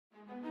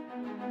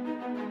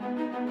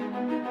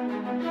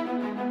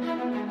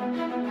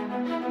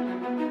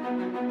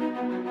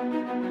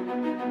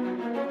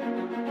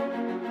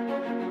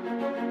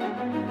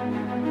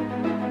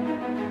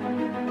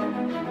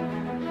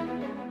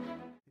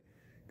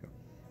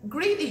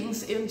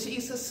Greetings in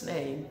Jesus'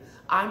 name.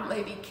 I'm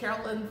Lady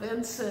Carolyn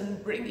Vinson,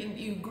 bringing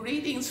you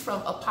greetings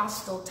from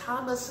Apostle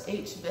Thomas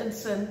H.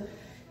 Vinson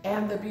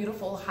and the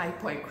beautiful High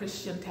Point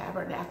Christian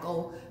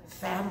Tabernacle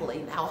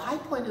family. Now, High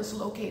Point is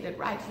located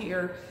right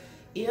here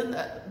in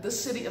the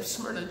city of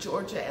Smyrna,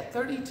 Georgia at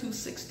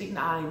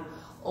 3269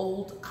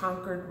 Old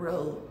Concord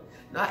Road.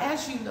 Now,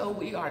 as you know,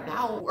 we are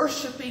now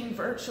worshiping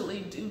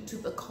virtually due to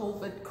the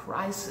COVID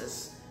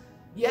crisis.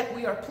 Yet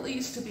we are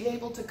pleased to be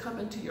able to come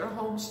into your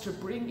homes to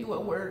bring you a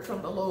word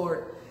from the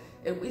Lord.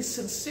 And we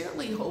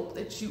sincerely hope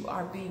that you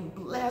are being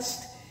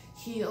blessed,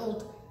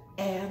 healed,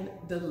 and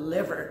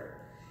delivered.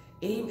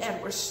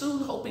 Amen. We're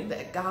soon hoping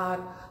that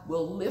God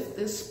will lift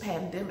this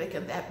pandemic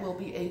and that we'll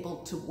be able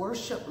to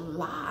worship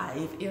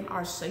live in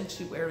our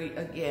sanctuary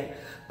again.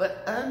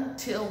 But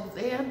until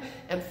then,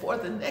 and for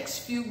the next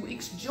few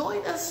weeks,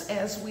 join us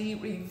as we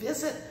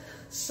revisit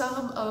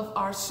some of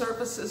our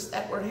services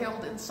that were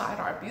held inside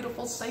our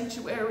beautiful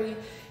sanctuary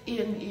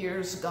in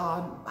years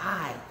gone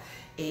by.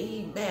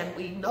 Amen.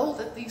 We know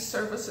that these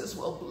services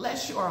will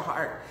bless your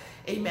heart.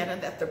 Amen. And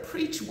that the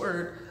preached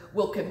word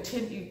will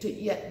continue to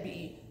yet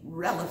be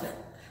relevant.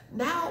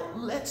 Now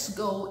let's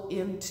go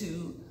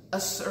into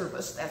a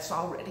service that's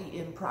already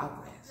in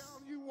progress.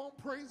 You won't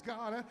praise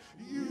God.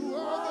 You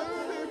are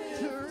the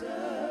lifter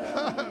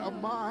of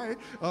my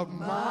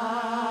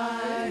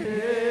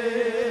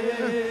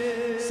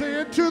head.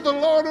 Say it to the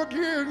Lord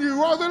again.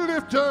 You are the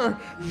lifter.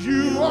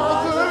 You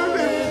are the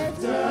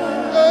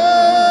lifter.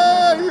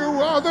 Oh,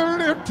 you are the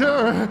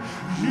lifter.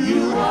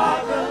 You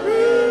are the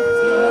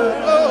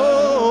lifter.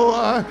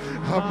 Oh,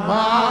 of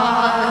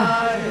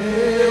my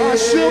head. I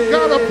still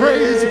gotta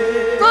praise.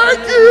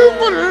 Thank you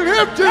for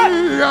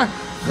lifting.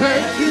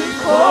 Thank you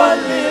for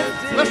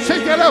lifting. Let's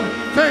take that up.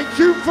 Thank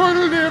you for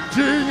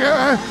lifting.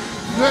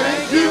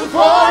 Thank you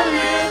for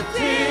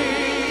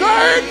lifting.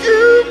 Thank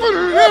you for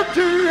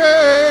lifting.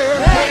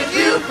 Thank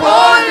you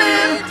for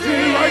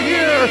lifting. Right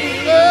here.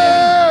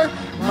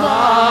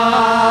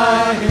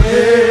 My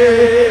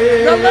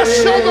head. Now let's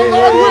show the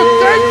Lord we're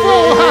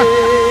thankful.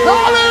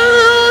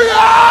 Hallelujah.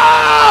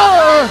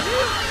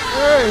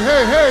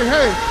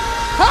 Hey.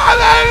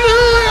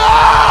 Hallelujah.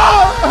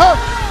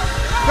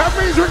 That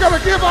means we're going to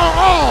give our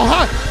all.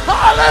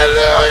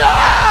 Hallelujah.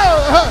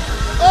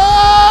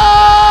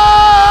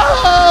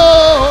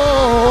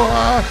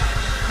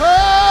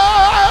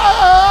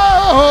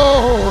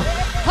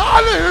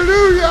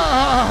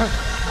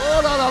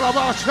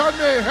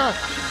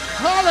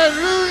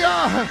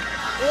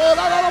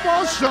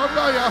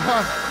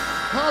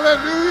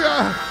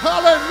 Hallelujah.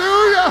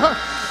 Hallelujah.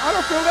 I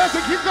don't feel less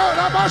to keep going.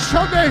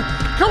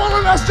 Come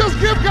on, let's just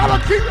give God a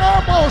keep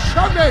on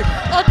Sunday.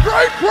 A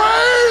great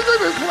praise in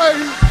His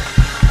place.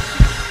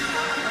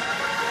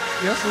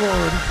 Yes,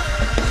 Lord.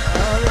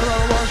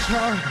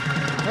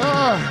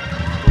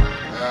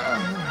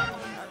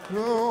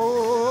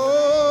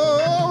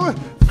 Oh,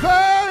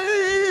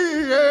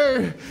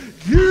 thank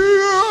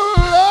you,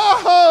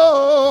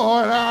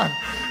 Lord,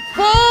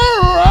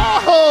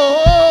 for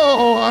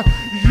all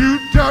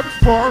you've done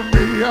for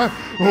me.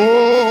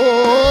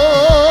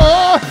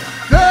 Oh,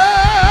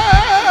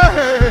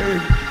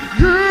 thank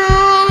you,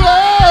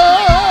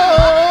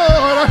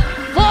 Lord,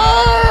 for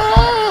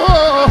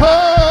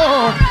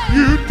all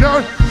you've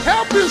done.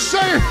 Help me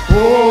say,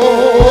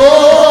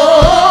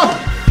 oh,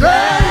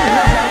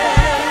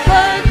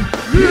 thank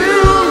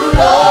you,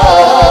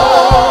 Lord,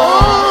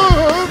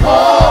 for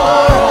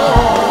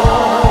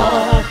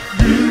all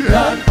you've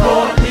done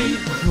for me.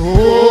 Oh,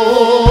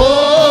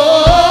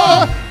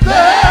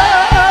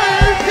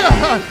 thank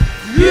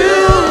you,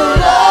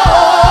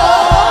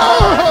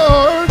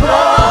 Lord, for all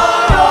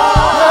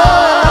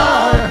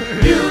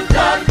you've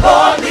done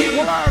for me.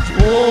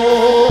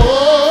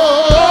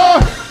 Oh,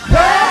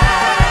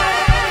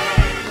 thank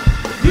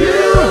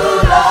you,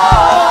 Lord,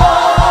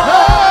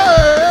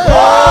 for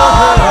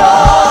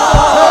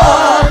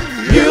all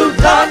you've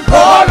done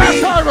for me.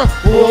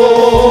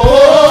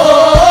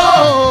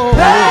 Oh,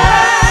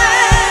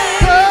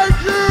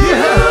 thank you,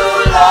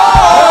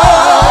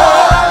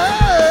 Lord,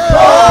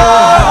 for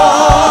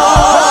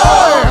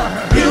all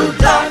you've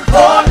done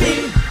for me.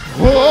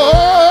 Oh,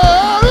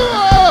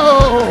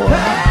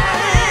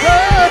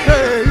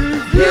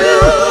 thank you,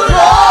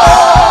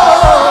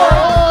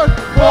 Lord,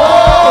 for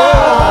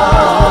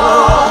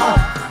all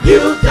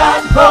you've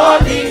done for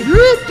me.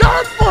 You've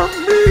done for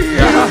me.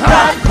 You've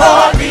done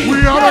for me. We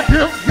ought to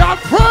give God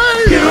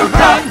praise. You've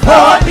done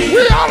for me.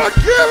 We ought to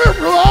give Him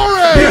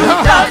glory.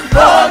 You've done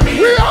for me.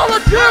 We ought to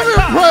give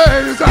Him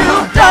praise.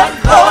 You've done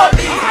for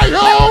me. I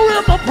owe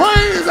Him a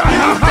praise.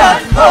 You've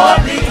done for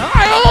me.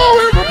 I owe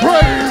Him a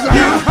praise.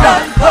 You've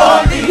done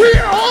for me. We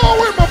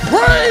owe Him a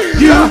praise.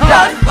 You've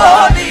done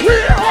for me. We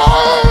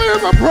owe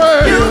Him a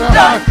praise. You've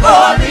done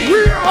for me.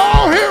 We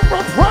owe Him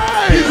a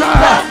praise. You've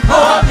done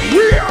for me.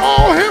 We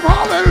owe Him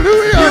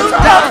hallelujah. You've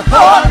done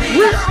for me.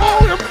 We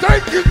owe Him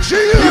thank you,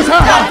 Jesus. You've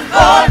done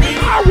for me.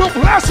 I will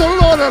bless the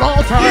Lord at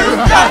all times.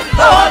 You've done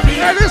for me.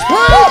 And his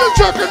praises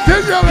shall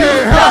continually.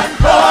 You've done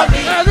for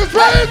me. And his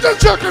praises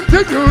shall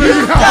continually.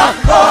 You've done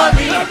for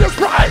me. And his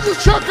praises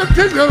shall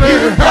continually.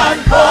 You've done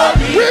for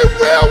me. We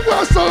will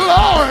bless the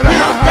Lord.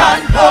 You've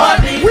done for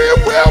me. We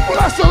will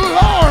bless the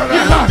Lord.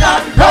 You've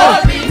done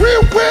for me. We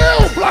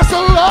will bless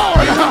the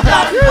Lord. You've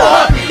done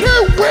for me. We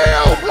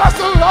will bless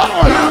the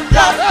Lord. You've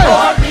done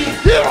for me.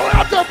 You don't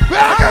have to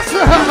beg us.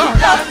 You've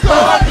done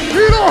for me.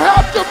 You don't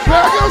have to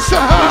beg us.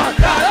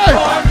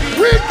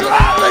 We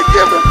gladly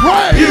give him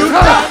praise. You've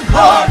done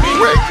for me.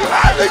 We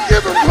gladly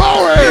give him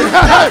glory. You've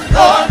done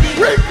for me.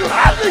 We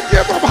gladly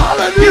give him You've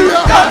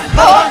hallelujah. done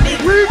for me.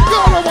 We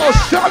got him on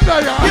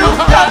Sunday.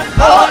 You've done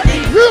for me.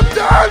 You've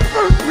done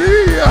for me.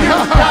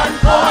 You've done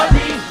for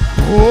me.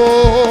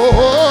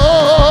 Oh,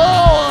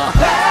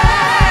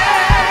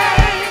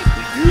 Thank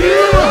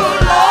you,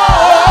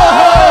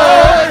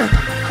 Lord,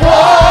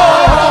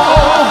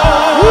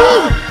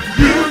 Lord.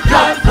 you've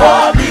done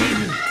for me.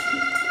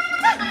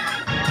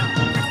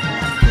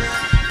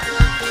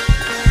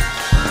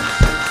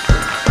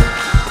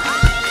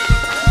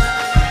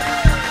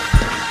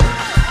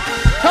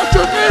 Touch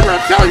your neighbor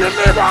and tell your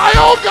neighbor, I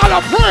all got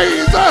a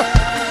praise.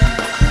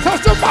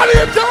 Touch somebody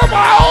and tell them,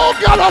 I all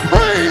got a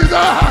praise.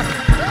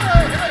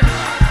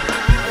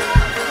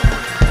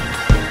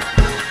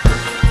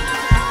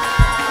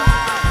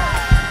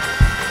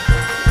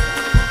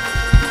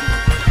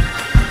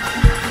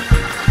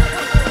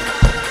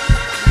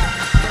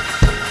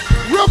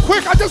 Real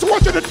quick, I just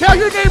want you to tell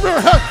your neighbor,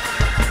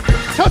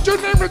 touch your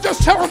neighbor,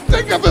 just tell him,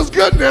 think of his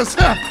goodness.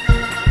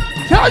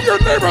 Tell your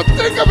neighbor,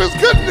 think of his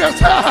goodness.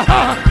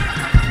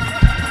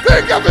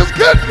 Think of his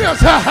goodness.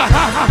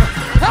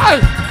 Hey,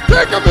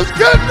 think of his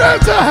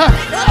goodness.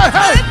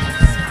 Hey,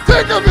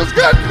 think of his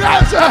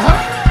goodness.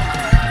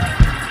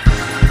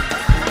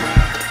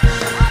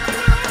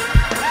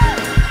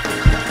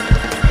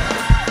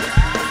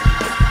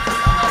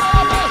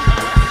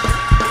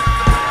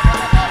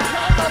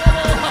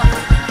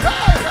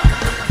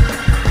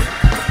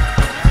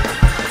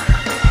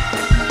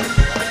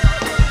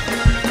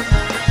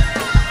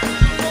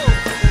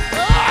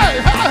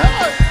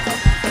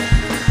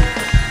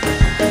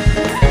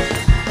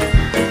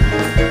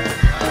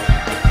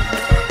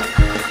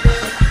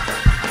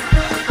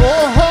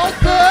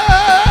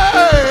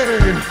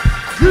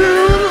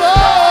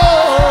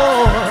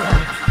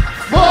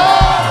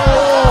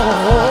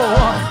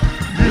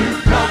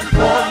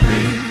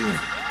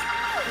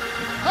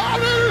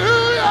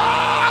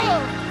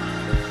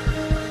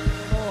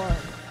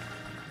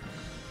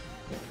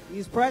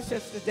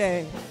 Precious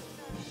today.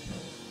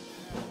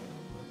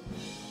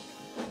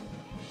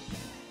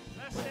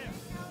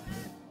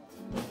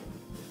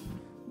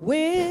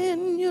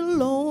 When you're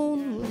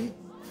lonely,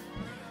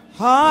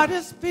 heart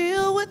is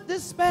filled with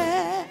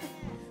despair,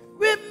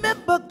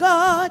 remember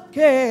God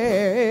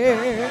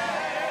cares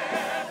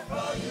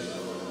for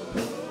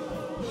you.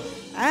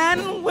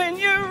 And when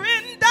you're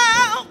in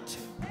doubt,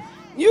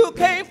 you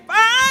can't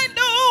find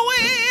a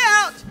way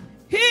out,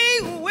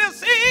 He will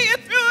see you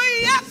through.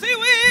 Yes, He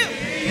will.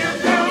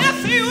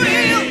 Yes, He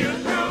will.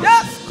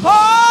 Just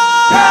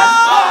call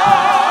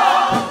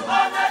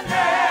on the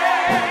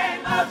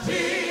name of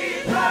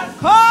Jesus.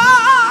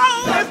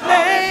 Call His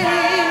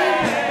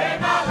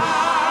name.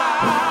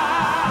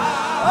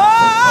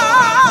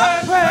 Oh,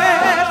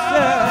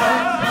 precious.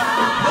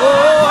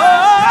 Oh,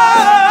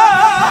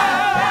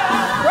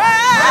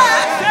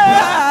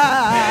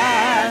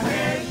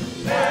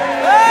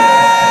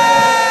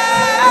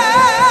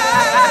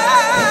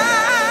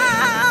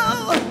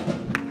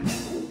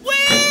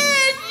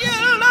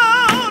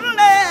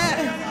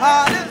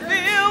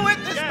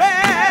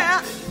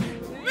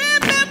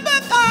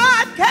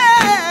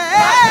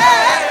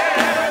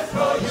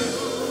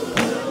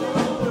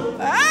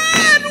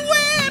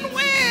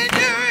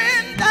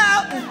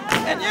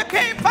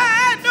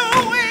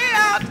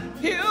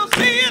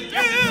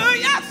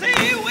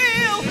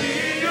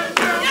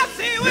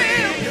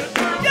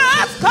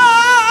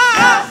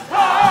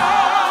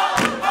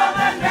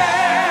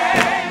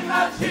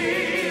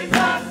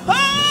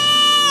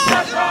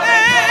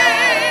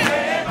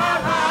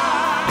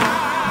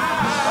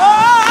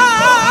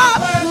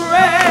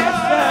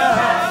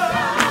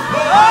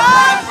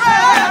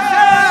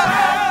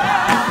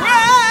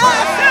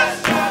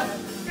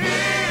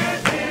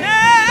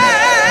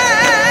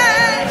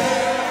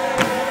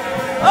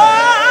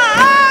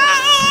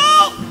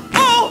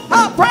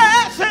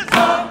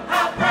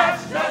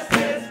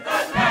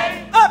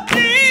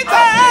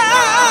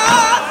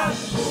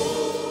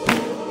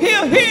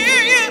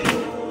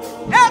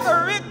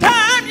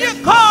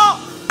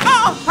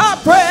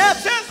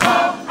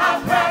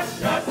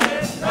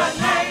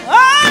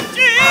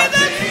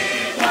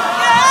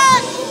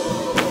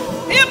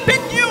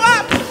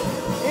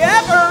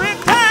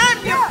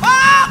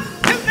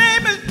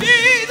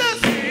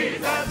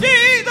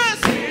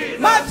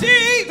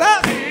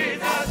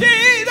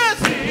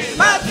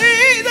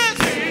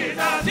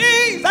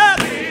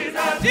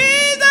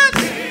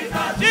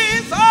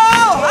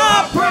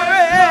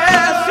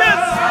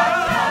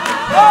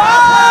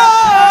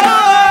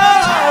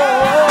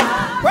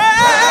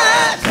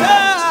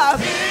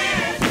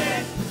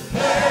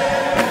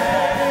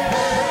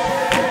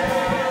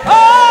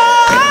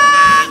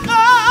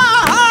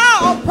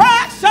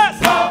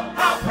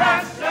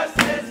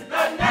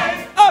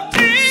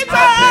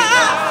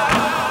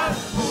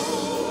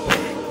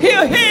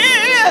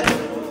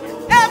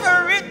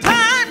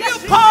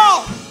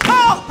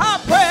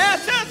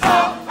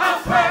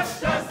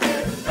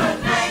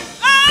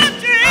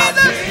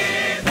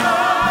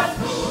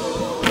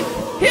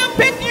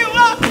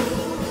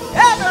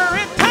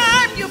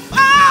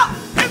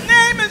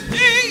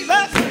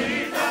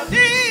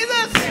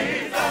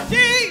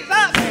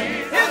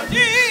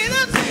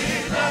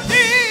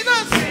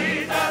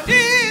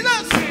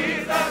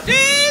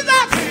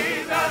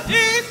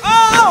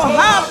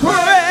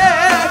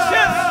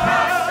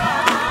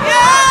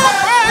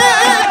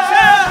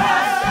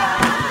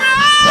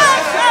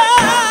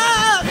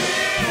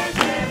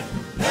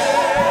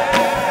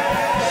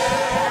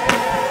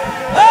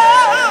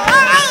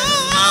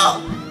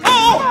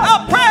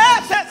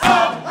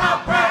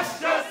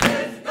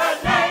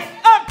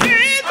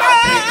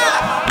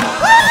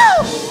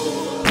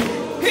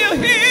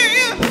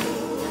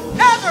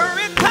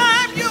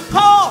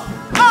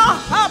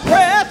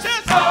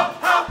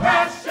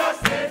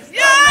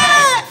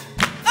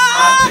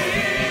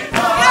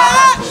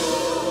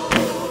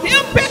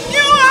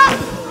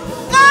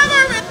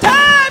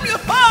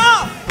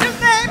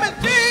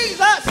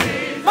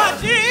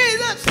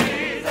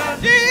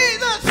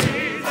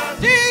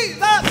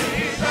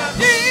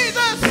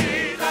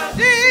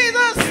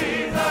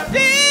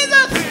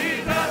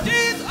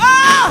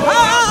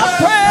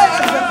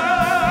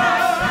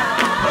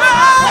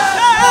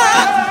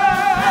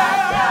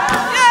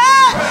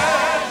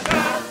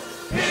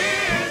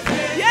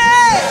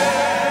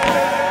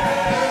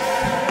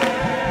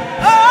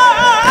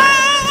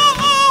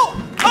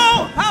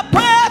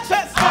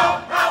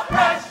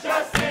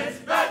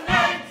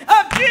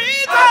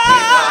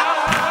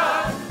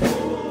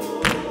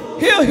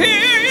 will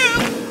hear you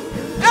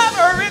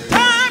every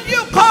time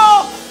you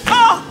call.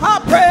 Oh, how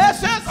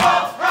precious.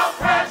 Oh, how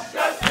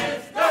precious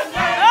is the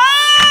name.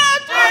 Oh,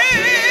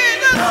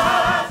 Jesus.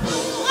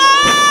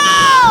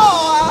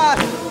 Oh,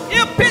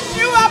 you pick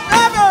you up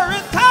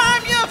every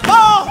time you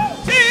fall.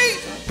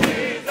 Jesus,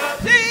 Jesus,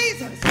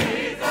 Jesus,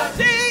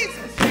 Jesus,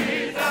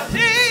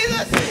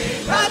 Jesus,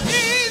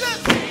 Jesus,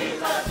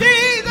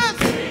 Jesus,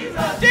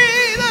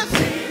 Jesus,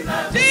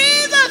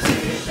 Jesus,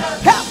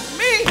 help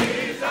me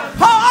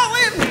call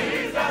him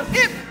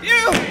if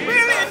you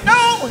really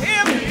know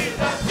him.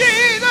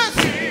 Jesus,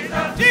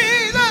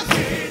 Jesus,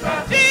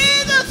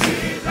 Jesus,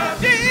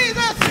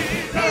 Jesus,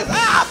 he's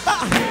Alpha,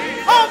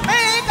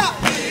 Omega,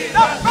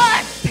 the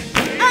first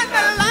and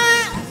the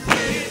last.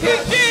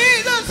 He's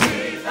Jesus,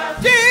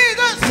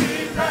 Jesus,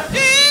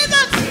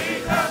 Jesus,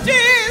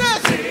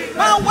 Jesus,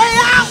 my way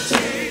out,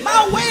 my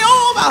way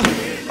over,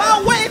 my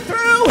way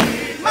through,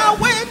 my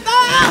way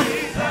down.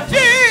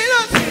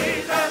 Jesus,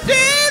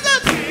 Jesus,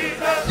 Jesus,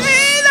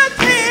 Jesus,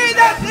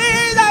 Jesus,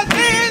 Jesus,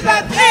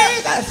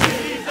 Jesus,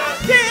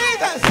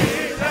 Jesus,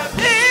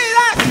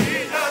 Jesus,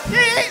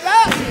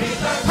 Jesus,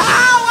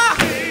 power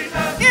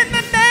in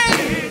the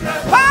name,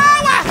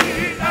 power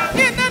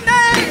in the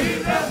name,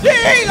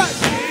 Jesus.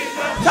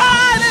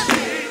 Tried him,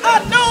 I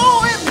know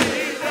him,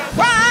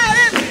 tried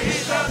him,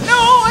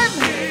 know him,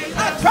 I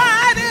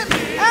tried him,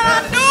 and I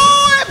knew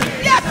him,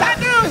 yes I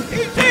knew him.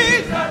 He's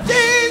Jesus,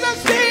 Jesus,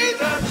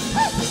 Jesus,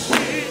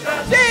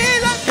 Jesus,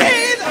 Jesus,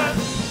 Jesus,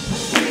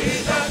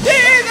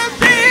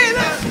 Jesus,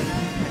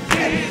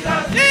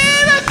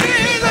 Jesus,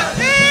 Jesus,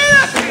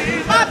 Jesus,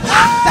 my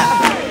doctor,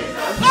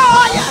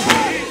 lawyer,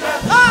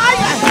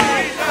 lawyer,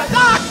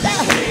 doctor,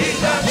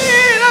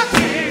 Jesus,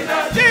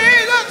 Jesus,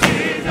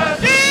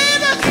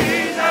 Jesus,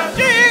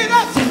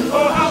 Jesus,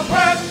 Oh, how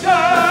precious. oh,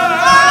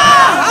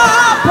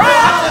 how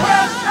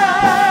precious,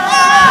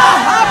 oh,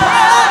 how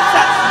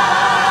precious,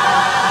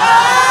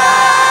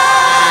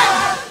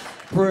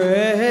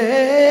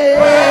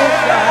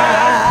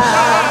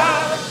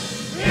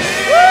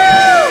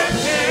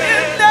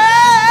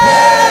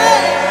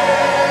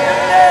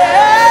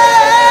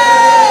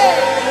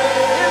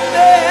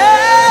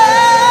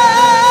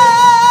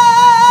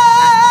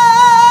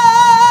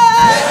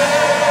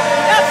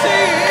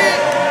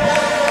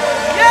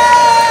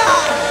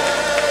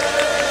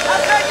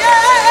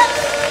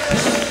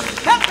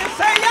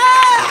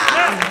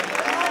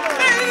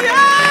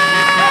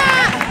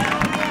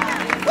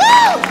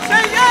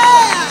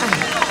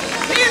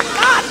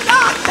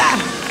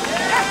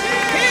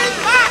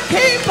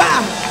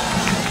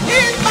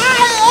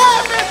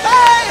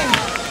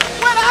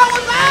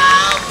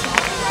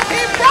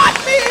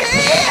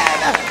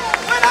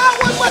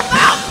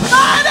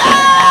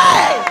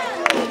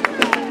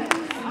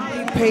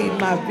 paid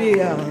my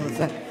bills.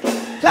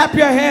 Clap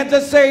your hands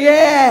and say,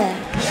 yeah.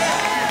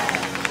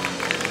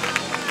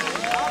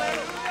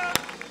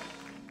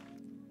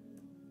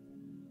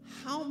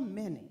 How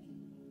many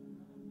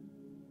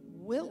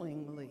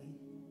willingly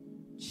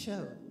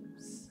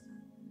chose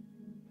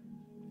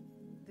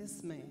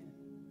this man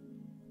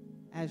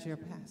as your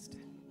pastor?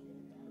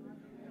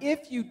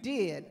 If you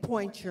did,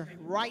 point your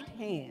right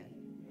hand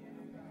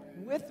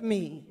with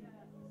me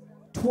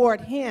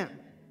toward him.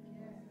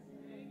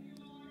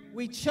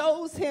 We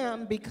chose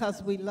him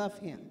because we love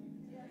him.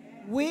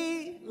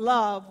 We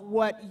love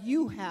what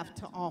you have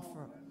to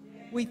offer.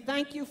 We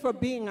thank you for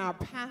being our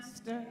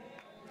pastor.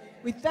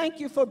 We thank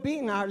you for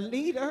being our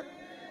leader.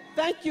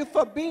 Thank you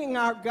for being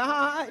our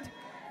God.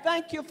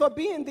 Thank you for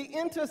being the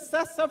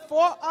intercessor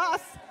for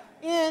us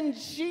in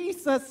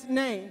Jesus'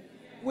 name.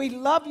 We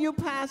love you,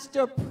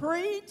 Pastor.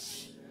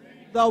 Preach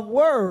the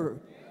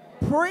word.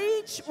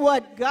 Preach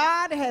what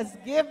God has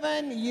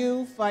given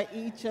you for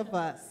each of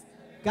us.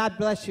 God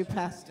bless you,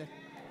 Pastor.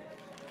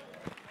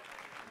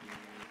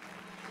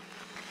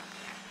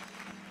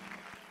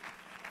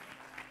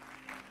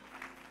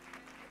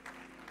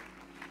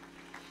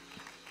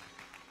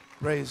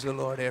 Praise the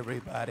Lord,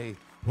 everybody.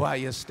 While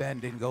you're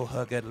standing, go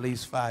hug at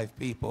least 5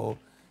 people.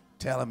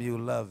 Tell them you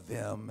love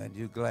them and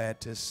you're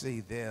glad to see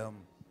them.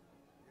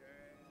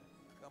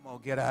 Come on,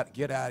 get out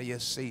of your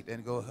seat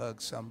and go hug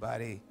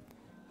somebody.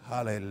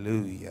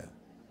 Hallelujah.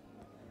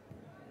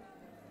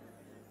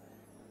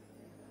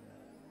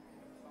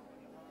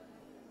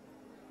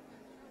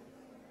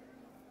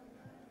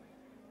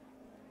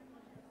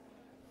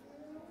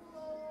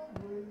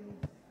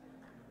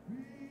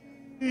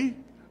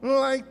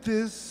 Like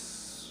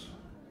this,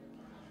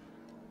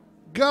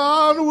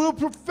 God will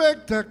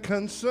perfect that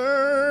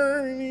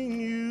concerning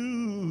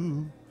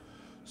you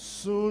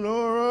sooner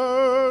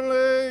or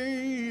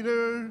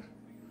later.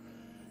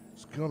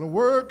 It's gonna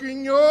work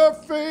in your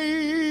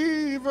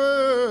favor.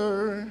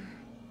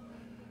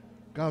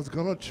 God's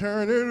gonna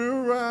turn it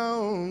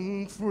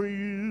around for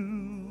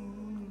you.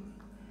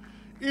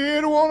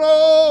 It won't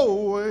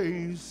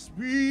always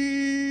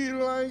be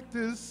like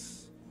this.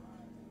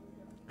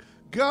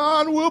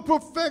 God will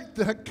perfect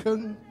that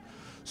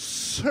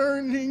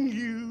concerning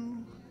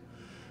you.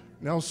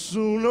 Now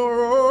sooner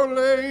or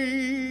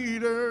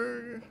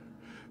later,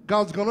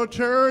 God's gonna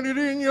turn it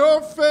in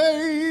your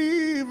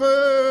favor.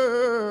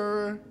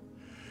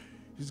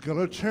 He's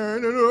gonna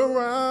turn it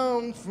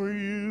around for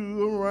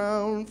you,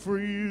 around for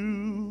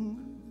you,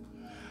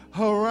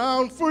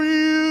 around for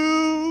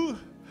you,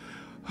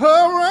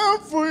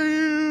 around for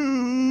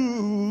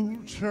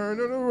you.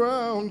 Turn it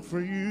around for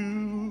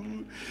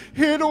you.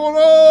 It won't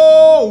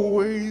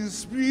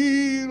always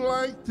be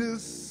like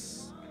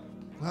this.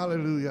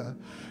 Hallelujah.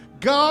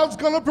 God's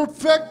gonna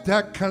perfect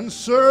that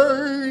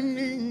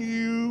concerning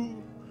you.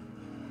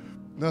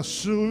 Now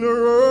sooner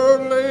or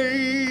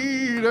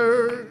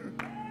later,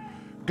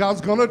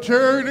 God's gonna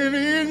turn it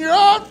in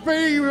your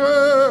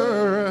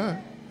favor.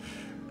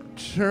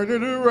 Turn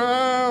it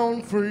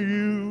around for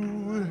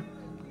you.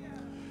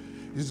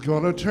 He's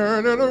gonna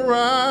turn it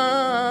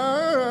around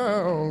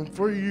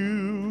for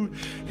you.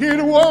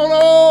 It won't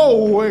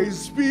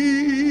always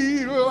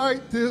be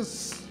like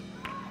this.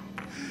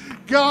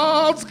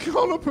 God's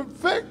gonna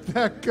perfect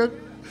that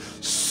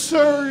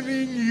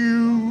concerning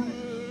you.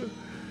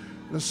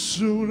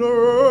 Sooner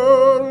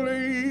or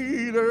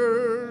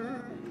later,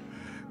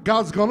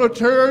 God's gonna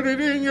turn it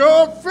in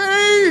your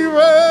favor.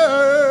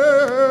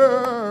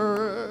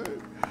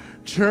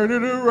 Turn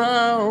it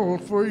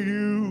around for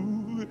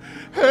you.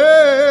 Hey,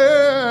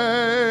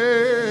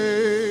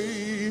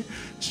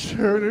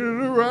 turn it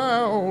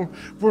around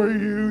for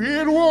you.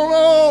 It won't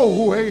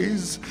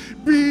always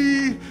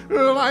be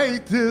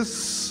like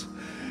this.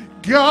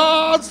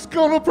 God's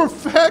gonna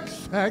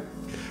perfect that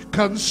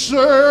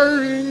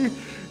concerning you.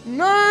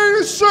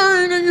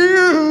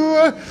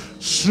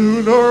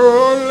 Sooner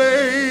or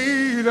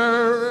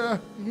later,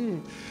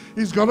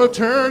 He's gonna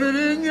turn it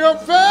in your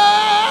favor.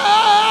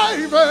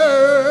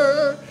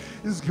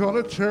 He's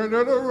gonna turn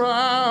it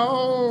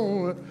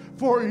around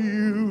for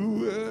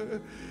you.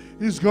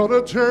 He's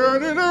gonna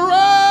turn it around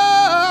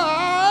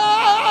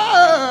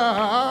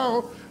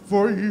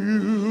for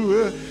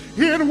you.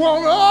 It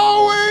won't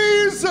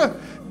always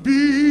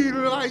be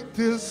like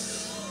this.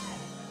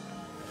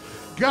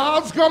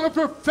 God's gonna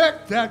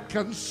perfect that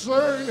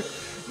concern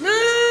in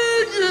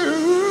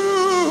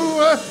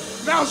you.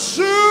 Now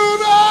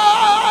sooner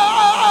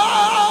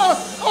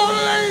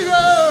or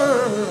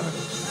later,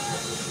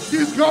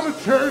 He's gonna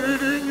turn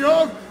it in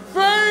your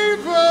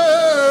favor.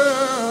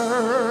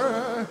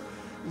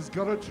 He's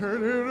gonna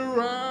turn it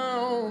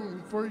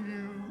around for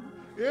you.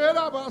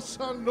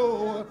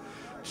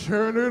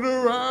 Turn it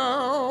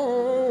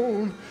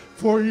around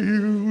for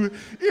you.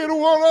 It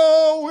won't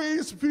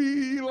always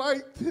be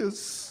like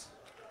this.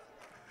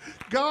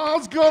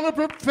 God's gonna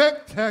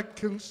perfect that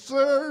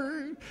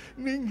concerning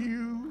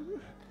you.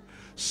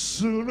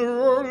 Sooner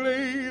or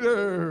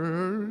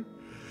later,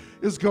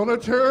 it's gonna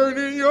turn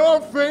in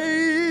your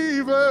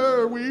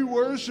favor. We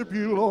worship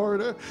you,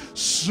 Lord.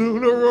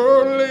 Sooner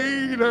or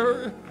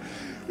later,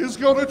 it's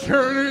gonna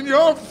turn in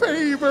your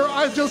favor.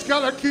 I just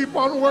gotta keep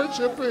on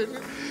worshiping.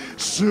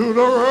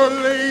 Sooner or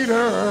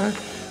later,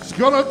 it's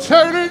gonna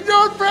turn in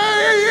your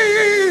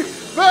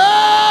favor.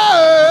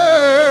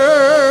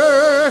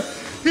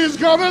 He's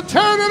gonna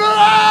turn it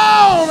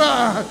around.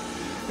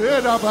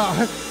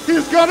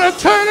 He's gonna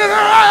turn it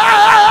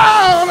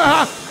around.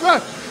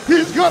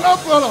 He's gonna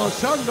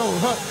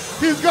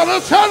He's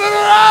gonna turn it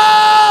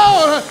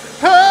around.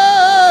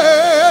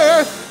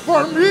 Hey,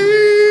 for me.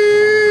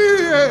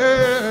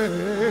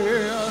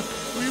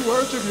 We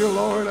worship you,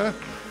 Lord.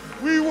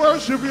 We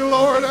worship you,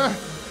 Lord.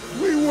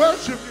 We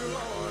worship you,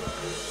 Lord.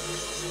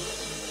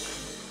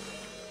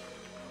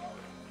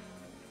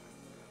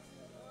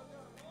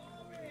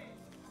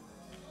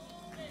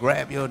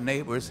 Grab your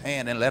neighbor's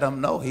hand and let him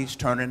know he's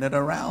turning it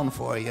around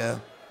for you.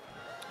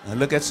 And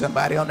look at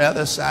somebody on the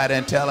other side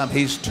and tell him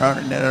he's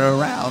turning it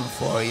around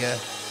for you.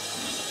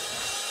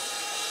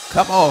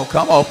 Come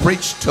on,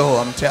 preach to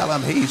him. Tell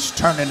him he's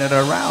turning it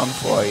around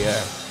for you.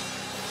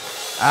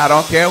 I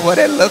don't care what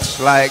it looks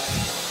like.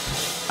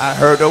 I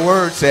heard the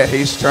word said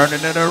he's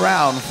turning it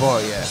around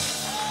for you.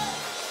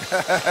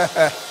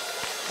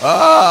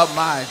 Oh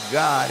my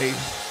God.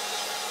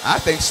 I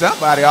think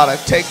somebody ought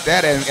to take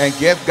that and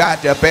give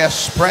God the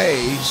best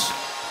praise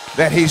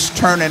that he's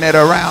turning it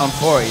around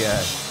for you.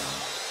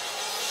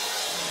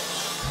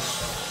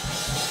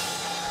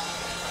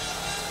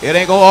 It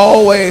ain't gonna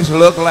always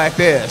look like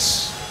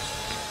this.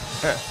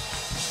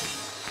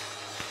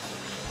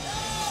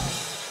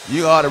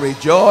 You ought to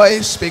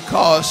rejoice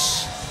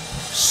because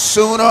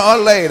sooner or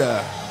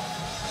later,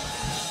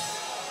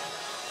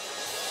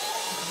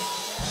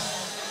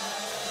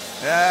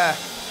 yeah.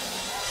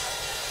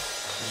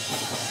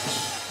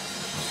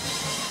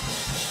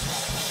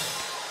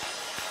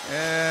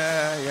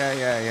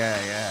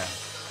 Yeah.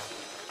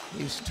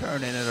 He's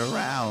turning it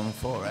around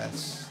for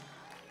us.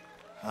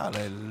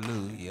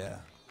 Hallelujah.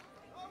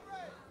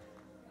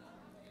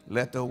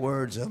 Let the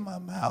words of my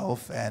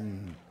mouth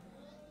and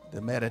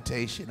the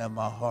meditation of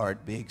my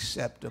heart be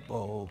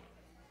acceptable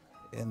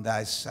in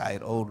thy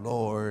sight, O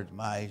Lord,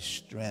 my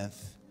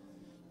strength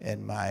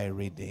and my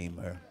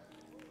Redeemer.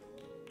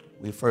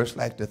 We first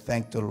like to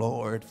thank the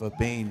Lord for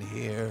being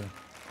here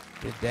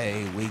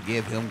today. We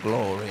give him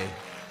glory.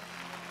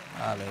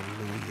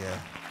 Hallelujah.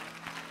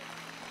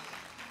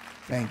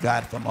 Thank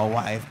God for my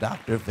wife,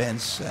 Dr.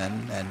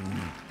 Vincent, and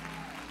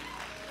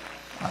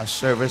our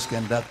service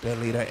conductor,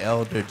 leader,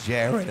 Elder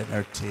Jared, and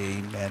her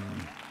team, and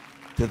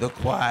to the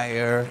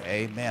choir,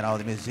 amen, all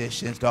the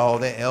musicians, to all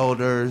the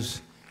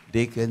elders,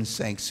 deacons,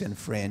 saints, and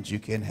friends. You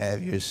can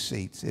have your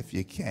seats if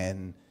you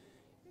can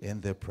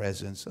in the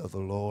presence of the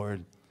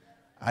Lord.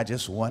 I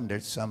just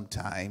wondered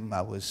sometime,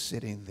 I was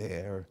sitting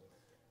there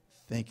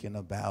thinking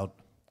about,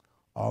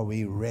 are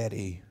we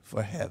ready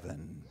for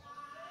heaven?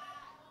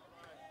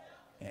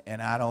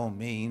 And I don't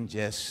mean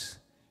just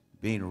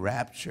being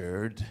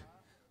raptured,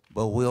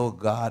 but will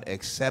God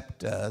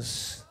accept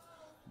us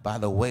by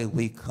the way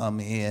we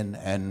come in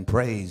and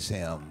praise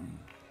him?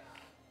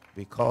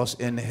 Because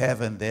in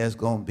heaven there's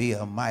going to be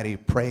a mighty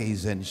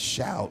praise and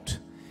shout.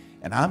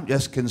 And I'm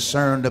just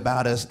concerned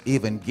about us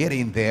even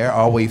getting there.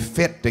 Are we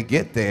fit to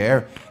get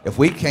there? If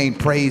we can't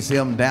praise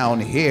him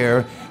down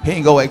here, he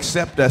ain't going to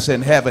accept us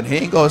in heaven. He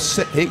ain't going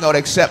to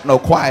accept no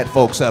quiet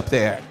folks up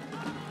there.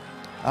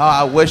 Oh,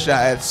 I wish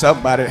I had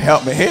somebody to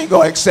help me. He ain't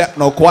going to accept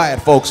no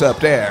quiet folks up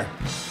there.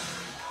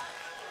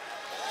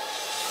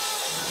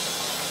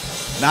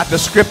 Not the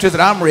scriptures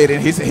that I'm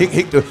reading.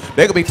 They're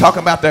going to be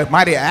talking about the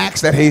mighty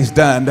acts that he's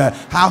done,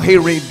 how he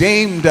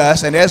redeemed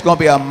us, and there's going to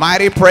be a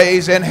mighty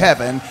praise in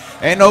heaven.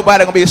 Ain't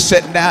nobody going to be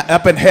sitting down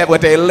up in heaven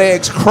with their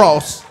legs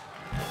crossed.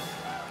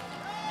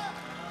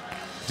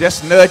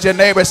 Just nudge your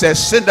neighbor and say,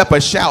 send up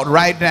a shout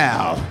right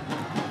now.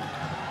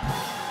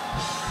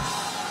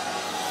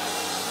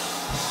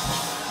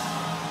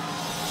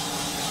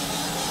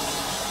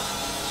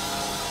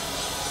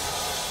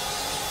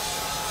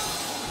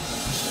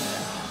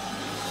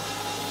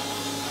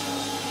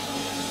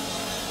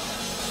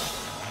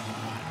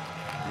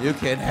 You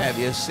can have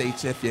your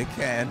seats if you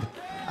can.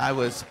 I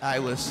was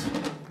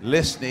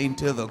listening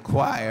to the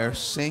choir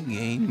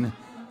singing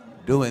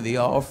during the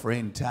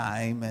offering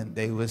time, and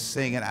they were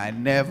singing, I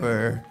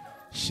never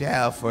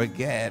shall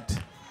forget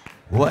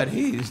what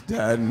he's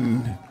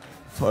done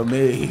for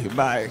me.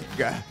 My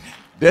God,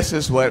 this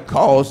is what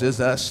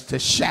causes us to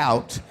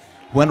shout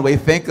when we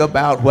think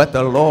about what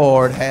the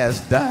Lord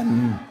has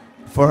done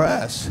for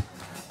us.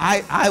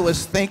 I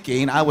was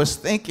thinking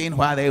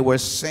while they were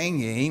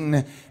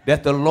singing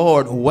that the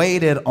Lord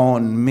waited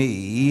on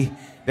me,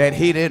 that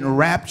he didn't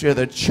rapture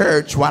the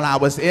church while I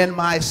was in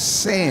my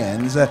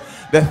sins.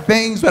 The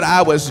things that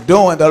I was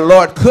doing, the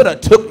Lord could have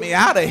took me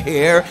out of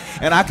here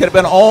and I could have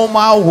been on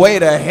my way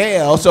to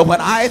hell. So when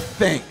I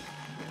think,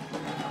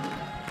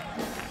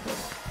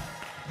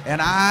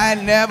 and I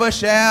never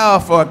shall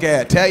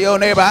forget, tell your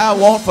neighbor, I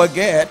won't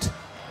forget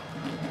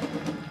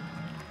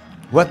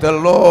what the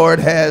Lord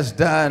has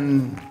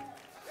done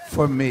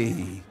for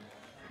me.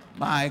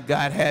 My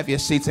God, have your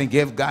seats and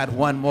give God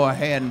one more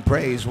hand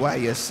praise while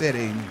you're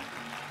sitting.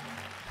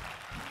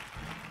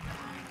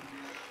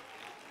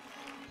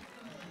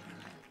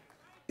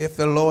 If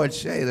the Lord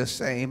say the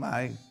same,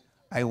 I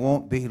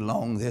won't be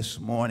long this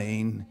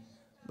morning,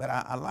 but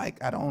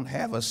I don't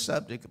have a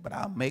subject, but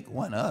I'll make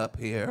one up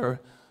here.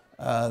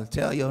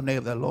 Tell your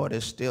neighbor the Lord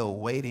is still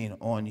waiting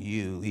on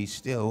you. He's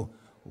still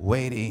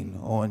waiting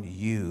on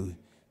you.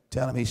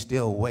 Tell him he's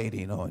still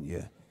waiting on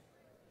you.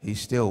 He's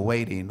still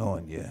waiting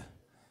on you.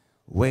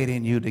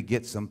 Waiting you to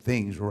get some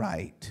things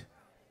right.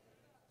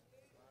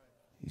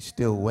 He's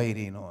still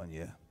waiting on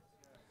you.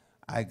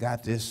 I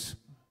got this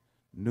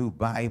new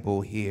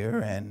Bible here,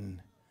 and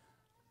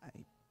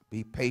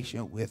be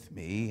patient with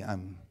me.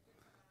 I'm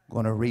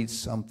going to read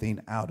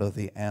something out of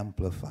the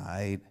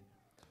Amplified.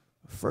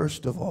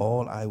 First of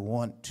all, I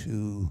want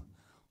to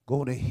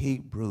go to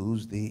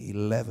Hebrews, the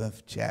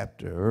 11th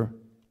chapter.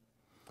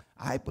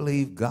 I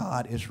believe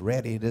God is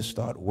ready to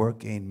start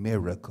working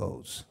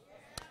miracles.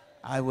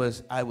 I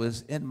was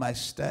in my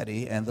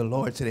study, and the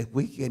Lord said, if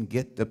we can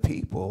get the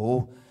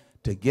people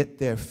to get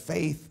their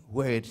faith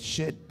where it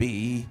should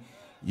be,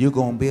 you're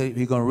going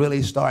to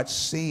really start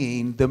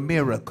seeing the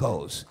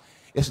miracles.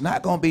 It's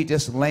not going to be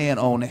just laying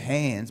on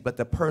hands, but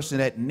the person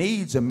that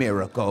needs a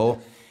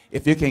miracle,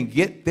 if you can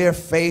get their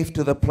faith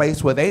to the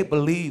place where they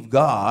believe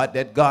God,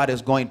 that God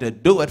is going to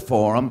do it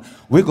for them,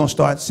 we're going to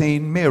start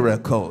seeing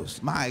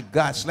miracles. My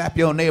God, slap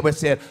your neighbor and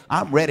say,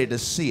 I'm ready to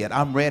see it.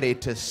 I'm ready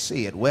to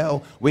see it.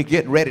 Well, we're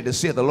getting ready to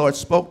see it. The Lord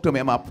spoke to me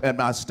in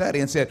my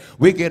study and said,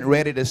 we're getting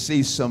ready to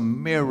see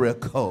some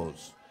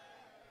miracles.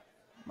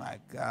 My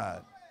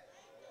God.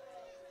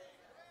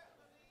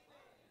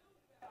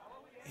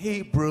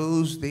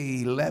 Hebrews,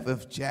 the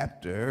 11th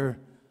chapter,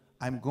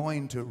 I'm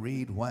going to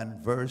read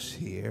one verse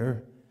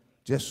here.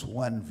 Just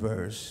one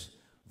verse,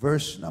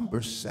 verse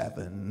number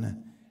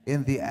 7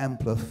 in the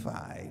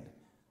Amplified.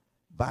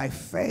 By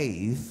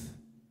faith,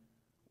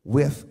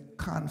 with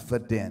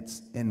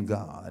confidence in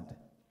God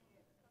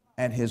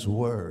and his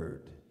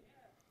word.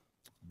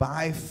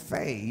 By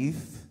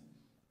faith,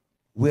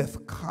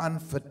 with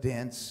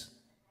confidence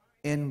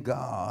in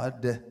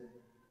God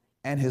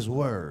and his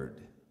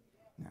word.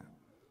 Now,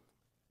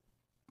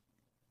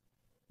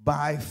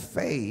 by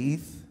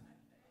faith,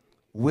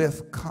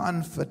 with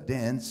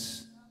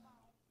confidence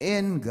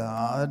in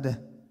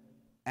God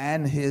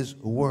and his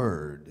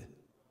word.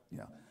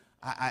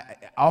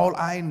 All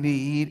I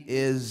need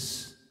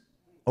is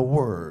a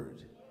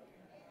word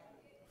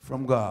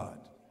from God.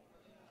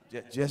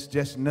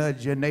 Just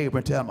nudge your neighbor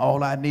and tell him,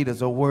 all I need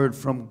is a word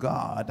from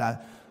God.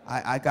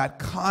 I got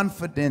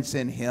confidence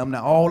in him.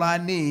 Now all I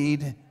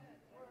need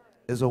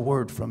is a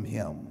word from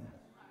him.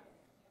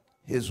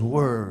 His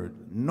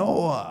word.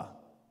 Noah,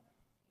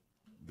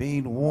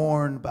 being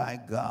warned by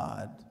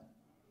God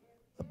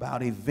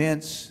about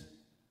events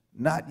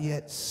not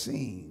yet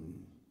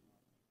seen,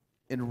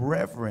 in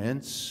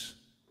reverence,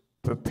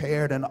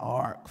 prepared an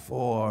ark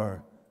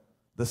for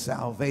the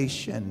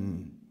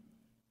salvation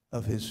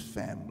of his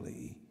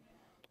family.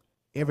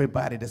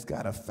 Everybody that's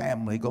got a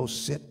family, go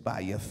sit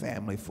by your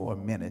family for a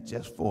minute,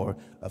 just for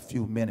a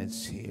few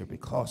minutes here,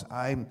 because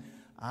I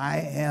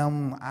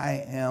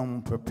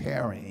am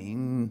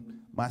preparing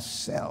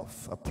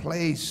myself a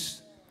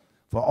place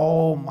for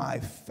all my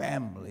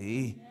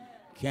family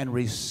can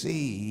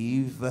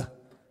receive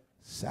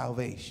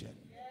salvation.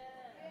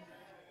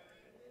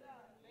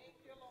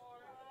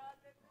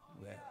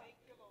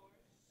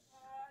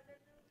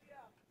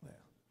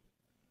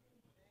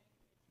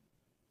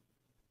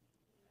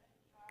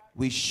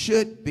 We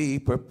should be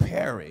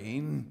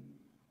preparing,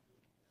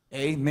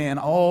 amen,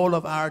 all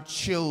of our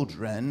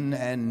children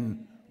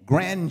and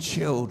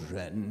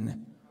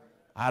grandchildren.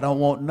 I don't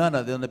want none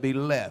of them to be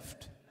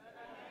left.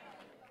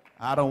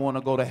 I don't want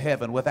to go to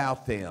heaven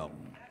without them.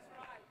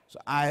 So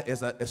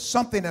it's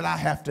something that I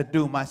have to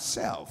do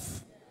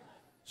myself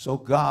so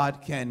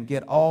God can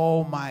get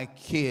all my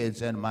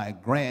kids and my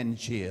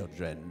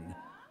grandchildren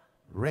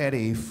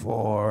ready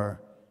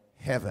for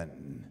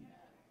heaven.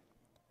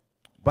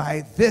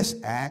 By this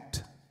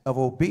act of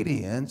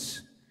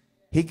obedience,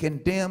 he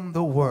condemned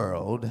the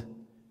world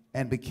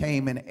and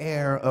became an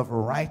heir of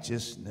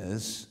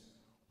righteousness,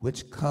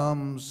 which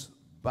comes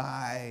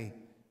by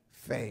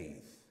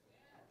faith.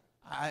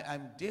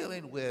 I'm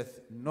dealing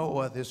with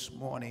Noah this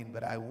morning,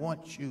 but I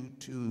want you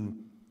to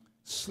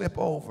slip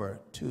over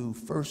to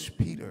 1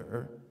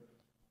 Peter,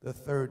 the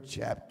 3rd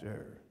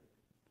chapter.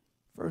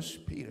 1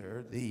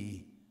 Peter,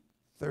 the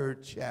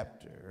 3rd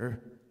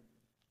chapter.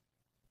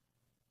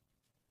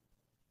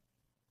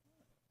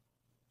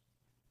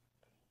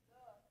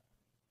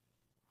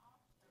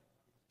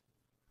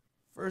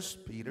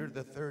 First Peter,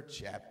 the 3rd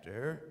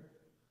chapter,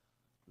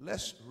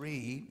 let's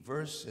read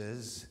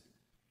verses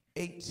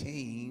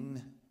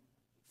 18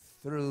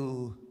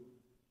 through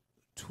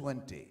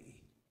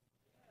 20.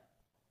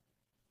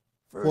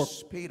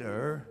 First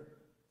Peter,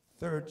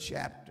 3rd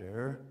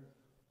chapter,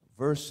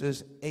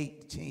 verses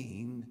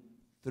 18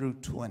 through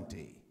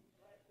 20.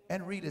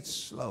 And read it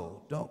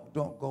slow.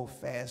 Don't go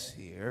fast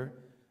here.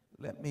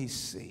 Let me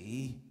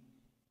see.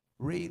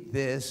 Read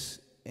this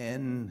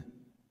in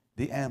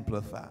the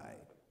Amplified.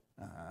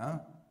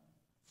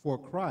 For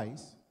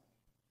Christ,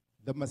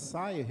 the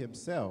Messiah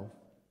himself,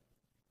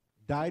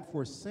 died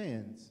for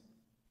sins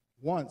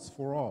once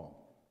for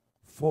all.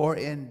 For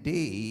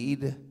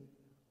indeed,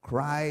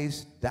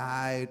 Christ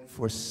died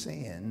for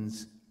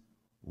sins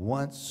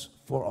once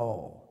for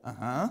all.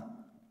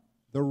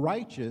 The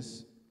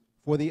righteous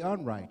for the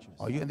unrighteous.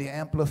 Are you in the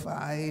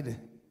Amplified?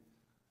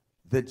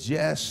 The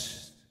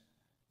just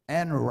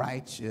and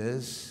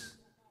righteous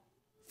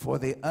for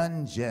the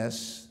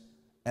unjust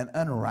and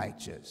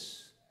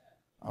unrighteous.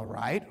 All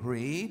right,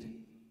 read.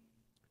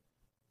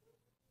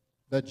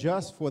 The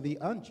just for the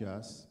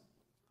unjust,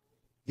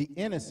 the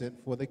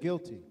innocent for the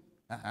guilty.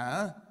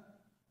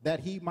 That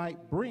he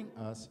might bring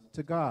us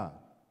to God.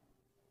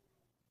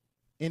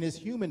 In his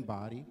human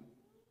body,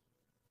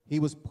 he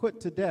was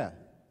put to death,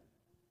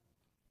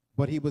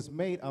 but he was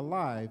made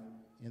alive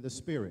in the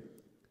spirit.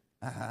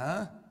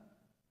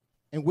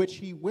 In which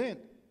he went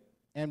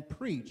and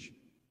preached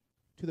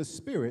to the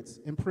spirits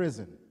in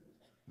prison.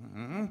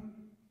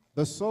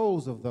 The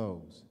souls of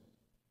those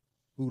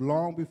who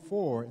long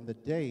before in the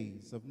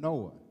days of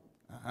Noah.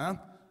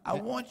 I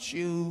want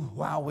you,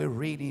 while we're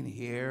reading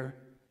here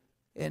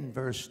in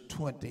verse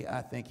 20,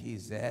 I think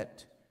he's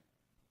at,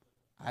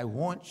 I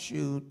want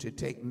you to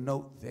take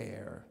note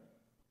there.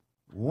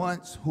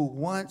 Who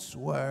once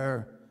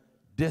were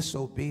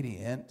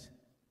disobedient,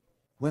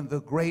 when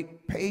the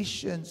great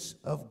patience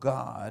of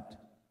God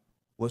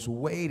was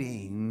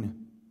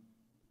waiting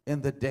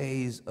in the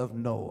days of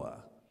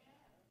Noah.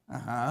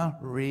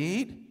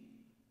 Read.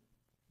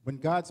 When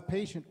God's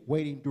patient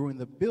waiting during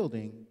the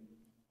building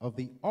of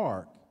the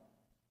ark,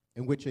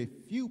 in which a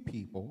few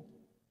people,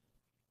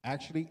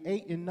 actually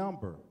 8 in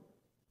number,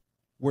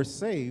 were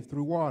saved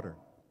through water.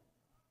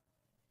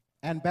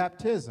 And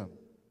baptism,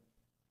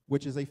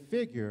 which is a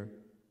figure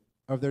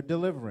of their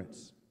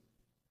deliverance,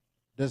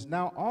 does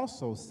now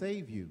also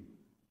save you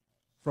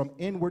from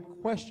inward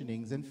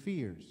questionings and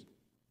fears,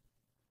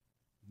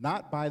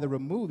 not by the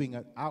removing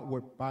of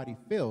outward body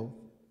filth,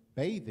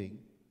 bathing,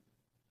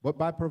 but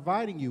by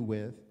providing you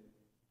with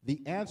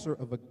the answer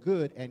of a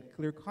good and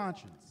clear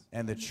conscience.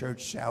 And the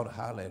church shout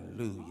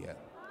hallelujah.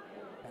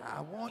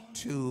 I want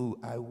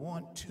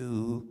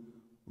to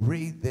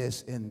read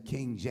this in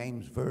King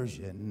James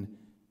Version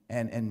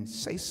and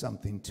say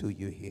something to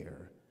you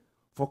here.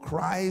 For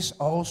Christ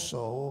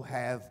also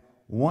hath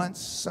once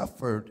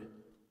suffered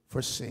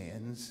for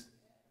sins,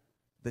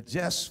 the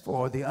just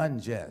for the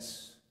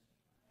unjust,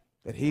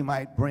 that he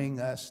might bring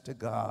us to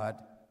God,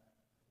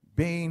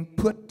 being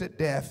put to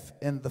death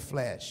in the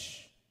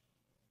flesh,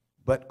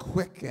 but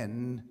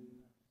quickened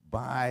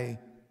by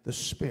the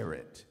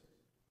Spirit,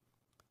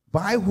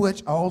 by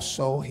which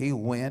also he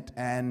went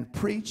and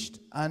preached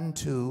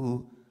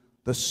unto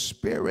the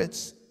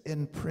spirits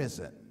in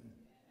prison,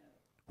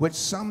 which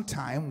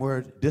sometime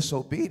were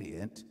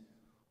disobedient,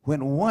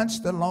 when once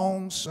the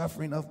long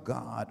suffering of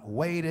God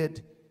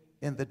waited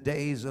in the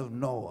days of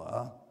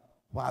Noah,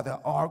 while the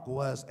ark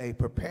was a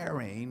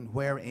preparing,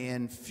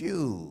 wherein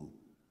few,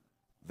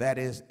 that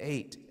is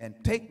 8, and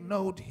take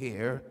note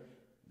here,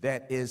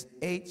 that is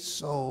 8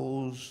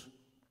 souls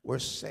were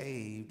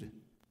saved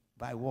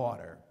by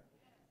water.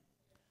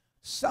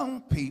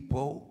 Some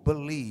people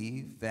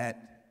believe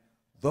that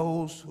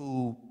those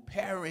who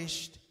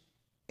perished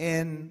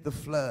in the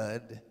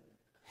flood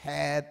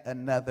had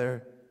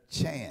another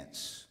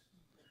chance.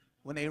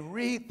 When they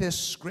read this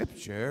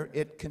scripture,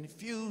 it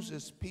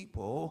confuses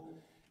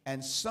people,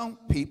 and some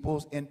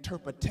people's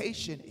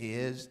interpretation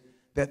is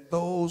that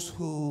those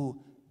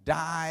who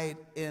died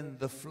in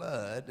the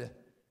flood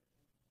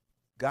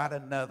got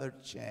another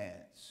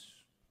chance.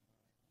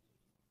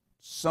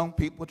 Some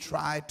people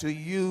try to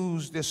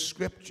use this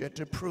scripture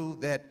to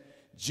prove that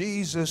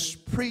Jesus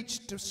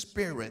preached to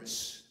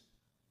spirits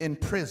in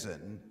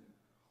prison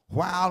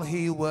while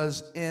he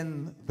was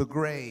in the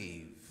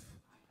grave.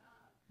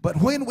 But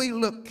when we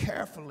look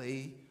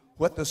carefully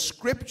what the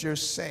scripture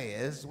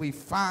says, we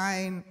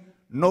find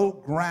no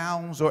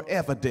grounds or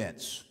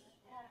evidence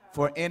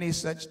for any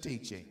such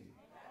teaching.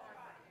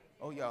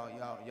 Oh,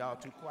 y'all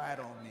too quiet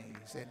on me.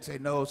 Say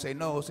no, say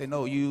no, say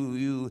no.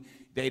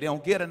 They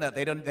didn't get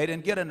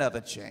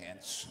another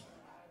chance.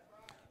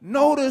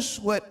 Notice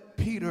what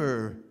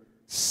Peter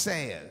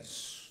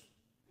says.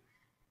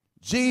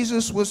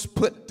 Jesus was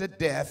put to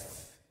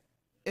death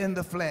in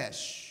the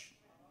flesh,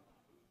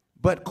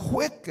 but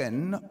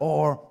quickened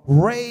or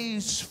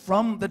raised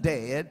from the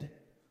dead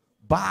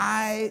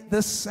by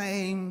the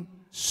same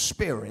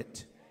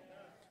Spirit,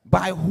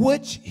 by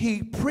which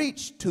he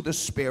preached to the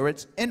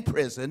spirits in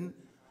prison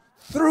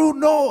through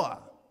Noah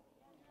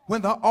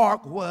when the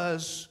ark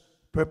was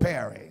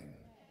preparing.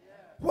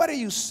 What are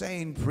you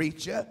saying,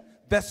 preacher?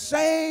 The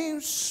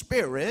same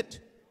Spirit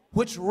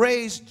which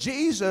raised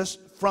Jesus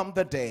from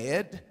the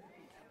dead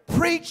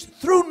preached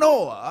through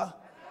Noah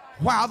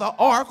while the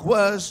ark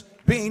was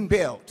being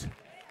built.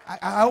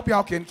 I hope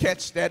y'all can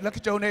catch that. Look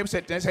at your neighbor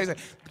and say,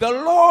 the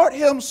Lord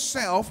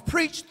himself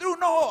preached through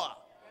Noah.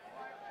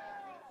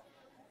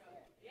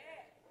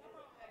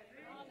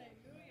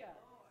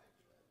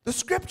 The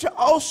scripture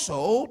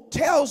also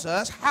tells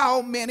us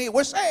how many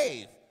were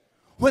saved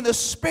when the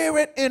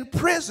spirit in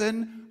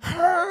prison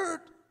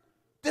heard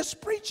this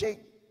preaching.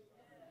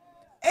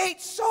 8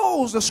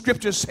 souls, the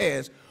scripture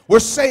says, were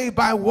saved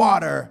by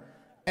water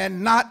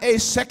and not a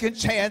second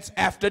chance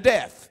after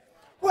death.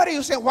 What do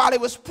you say? While he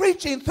was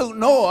preaching through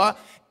Noah,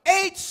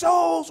 8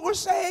 souls were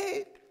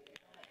saved.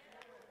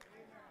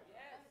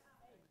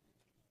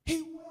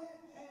 He went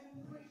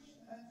and preached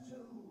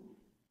unto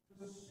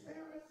the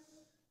spirits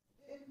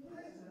in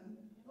prison,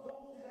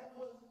 those that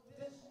was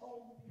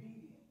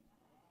disobedient.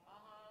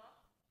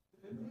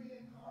 The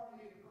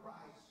pre-incarnated Christ,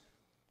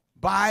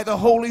 by the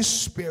Holy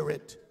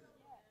Spirit,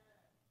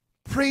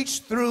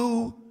 preached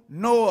through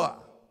Noah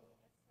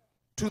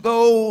to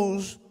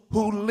those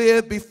who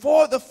lived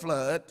before the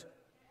flood,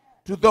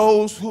 to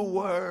those who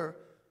were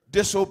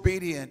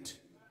disobedient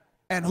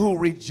and who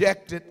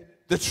rejected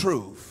the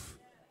truth.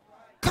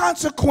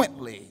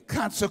 Consequently,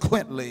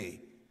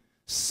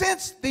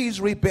 since these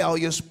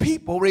rebellious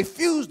people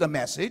refused the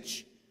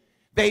message,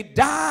 they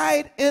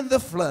died in the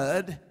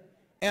flood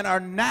and are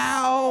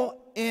now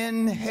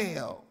in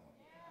hell,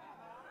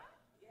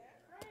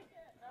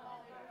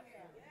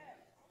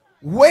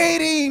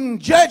 waiting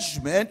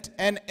judgment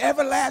and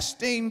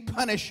everlasting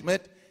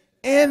punishment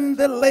in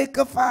the lake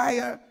of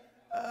fire.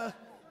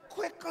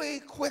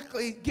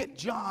 Quickly, get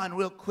John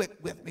real quick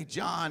with me.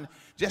 John,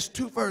 just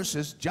 2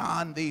 verses.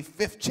 John, the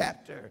 5th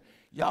chapter.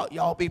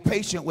 Y'all be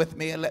patient with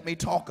me and let me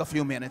talk a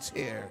few minutes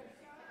here.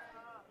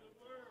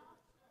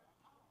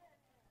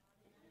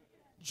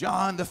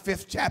 John, the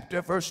 5th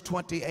chapter, verse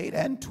 28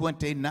 and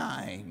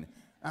 29.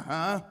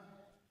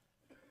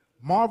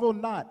 Marvel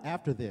not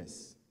after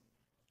this,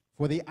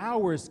 for the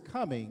hour is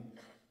coming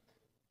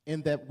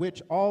in that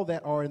which all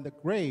that are in the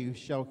grave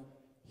shall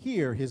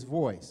hear his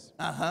voice.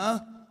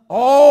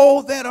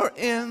 All that are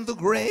in the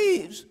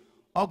graves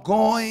are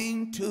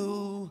going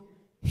to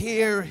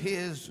hear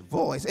his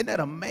voice. Isn't that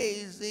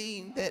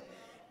amazing that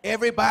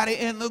everybody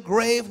in the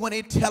grave, when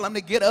they tell them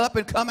to get up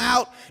and come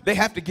out, they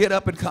have to get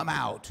up and come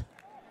out.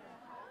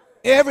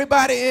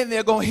 Everybody in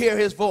there going to hear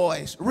his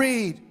voice.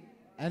 Read.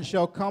 And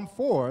shall come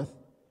forth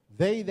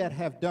they that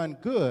have done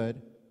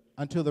good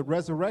unto the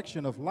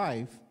resurrection of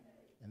life,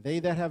 and they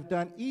that have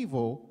done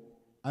evil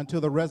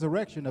until the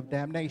resurrection of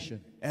damnation.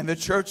 And the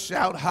church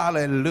shout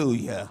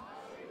hallelujah.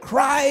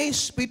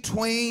 Christ,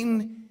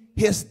 between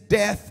his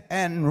death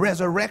and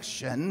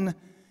resurrection,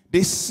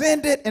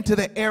 descended into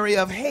the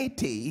area of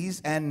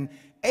Hades and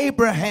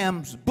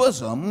Abraham's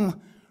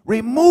bosom,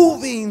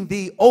 removing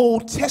the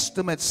Old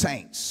Testament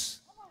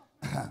saints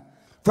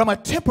from a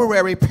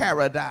temporary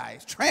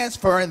paradise,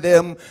 transferring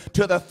them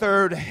to the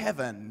third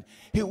heaven.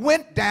 He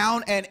went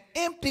down and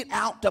emptied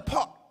out the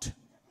part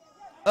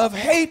of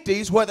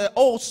Hades where the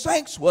old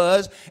saints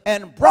was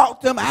and brought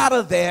them out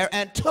of there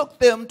and took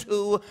them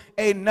to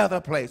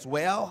another place.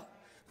 Well,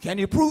 can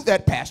you prove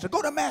that, Pastor?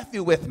 Go to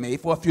Matthew with me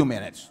for a few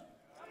minutes.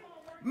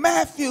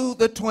 Matthew,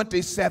 the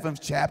 27th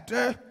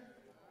chapter.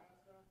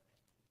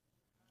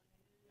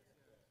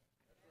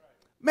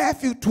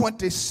 Matthew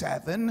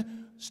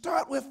 27,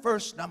 start with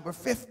verse number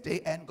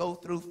 50 and go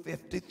through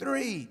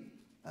 53.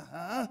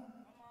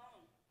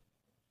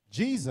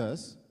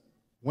 Jesus,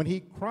 when he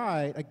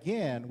cried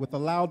again with a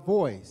loud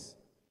voice,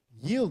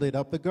 yielded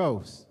up the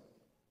ghost.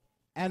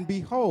 And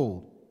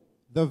behold,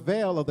 the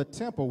veil of the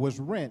temple was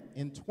rent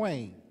in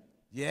twain.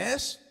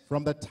 Yes.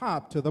 From the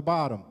top to the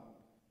bottom.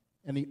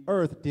 And the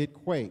earth did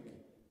quake,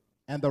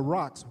 and the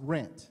rocks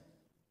rent.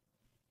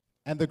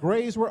 And the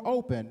graves were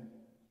opened,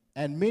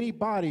 and many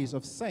bodies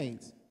of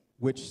saints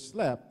which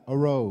slept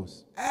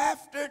arose.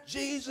 After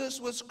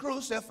Jesus was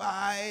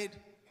crucified,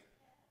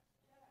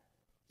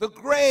 the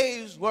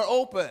graves were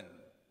opened.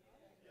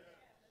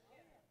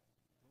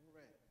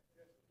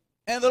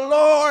 And the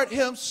Lord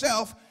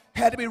himself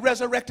had to be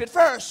resurrected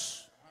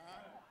first,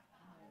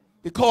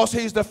 because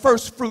he's the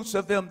first fruits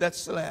of them that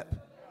slept.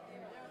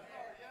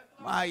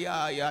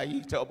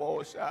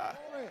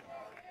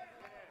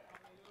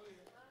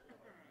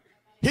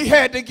 He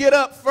had to get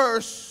up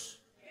first.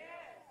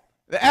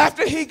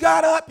 After he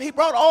got up, he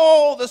brought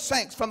all the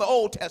saints from the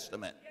Old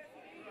Testament,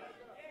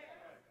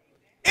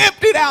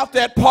 emptied out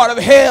that part of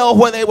hell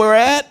where they were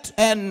at,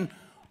 and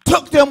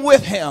took them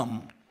with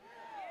him.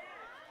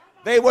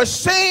 They were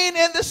seen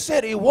in the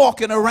city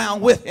walking around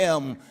with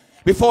him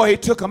before he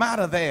took them out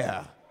of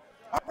there.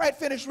 All right,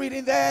 finish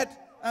reading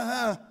that.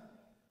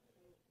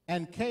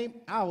 And came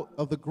out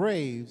of the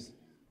graves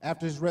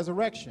after his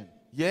resurrection.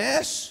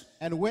 Yes.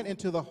 And went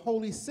into the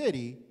holy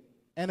city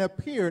and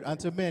appeared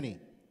unto many.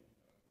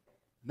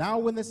 Now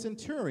when the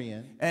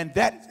centurion... And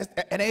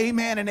that, and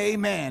amen and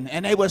amen.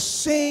 And they were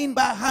seen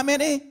by how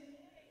many?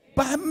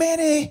 By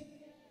many.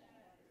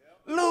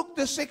 Luke,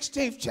 the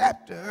 16th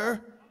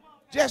chapter,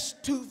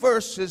 just 2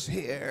 verses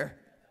here.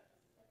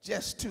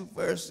 Just 2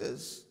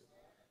 verses.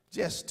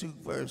 Just 2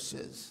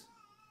 verses.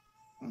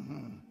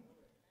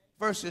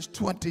 Verses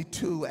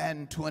 22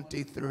 and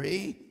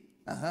 23.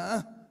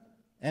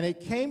 And it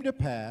came to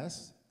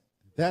pass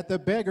that the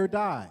beggar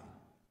died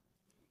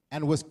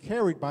and was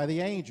carried by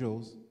the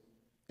angels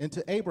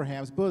into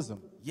Abraham's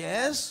bosom.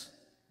 Yes.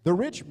 The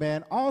rich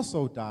man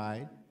also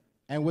died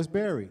and was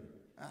buried.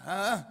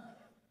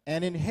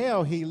 And in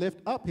hell he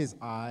lifted up his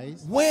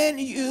eyes. When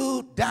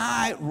you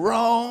die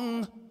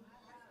wrong,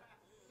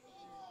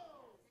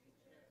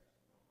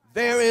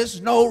 there is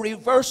no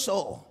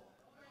reversal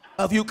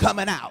of you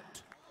coming out.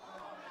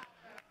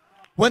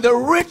 When the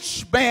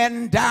rich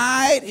man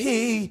died,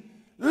 he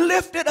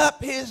lifted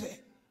up his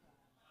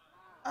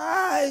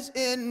eyes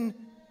in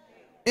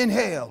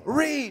hell.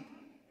 Read.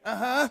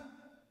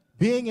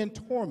 Being in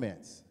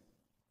torments,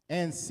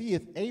 and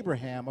seeth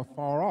Abraham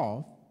afar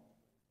off,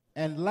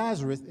 and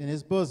Lazarus in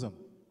his bosom.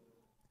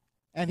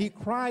 And he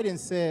cried and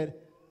said,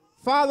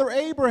 Father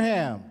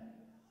Abraham,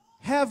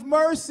 have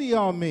mercy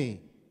on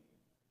me,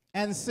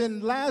 and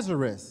send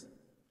Lazarus,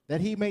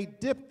 that he may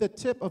dip the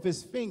tip of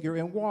his finger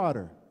in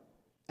water,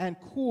 and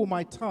cool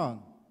my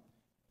tongue,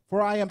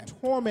 for I am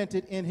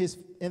tormented in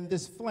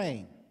this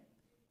flame.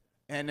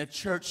 And the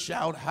church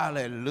shout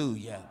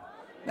hallelujah.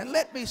 Now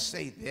let me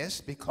say this,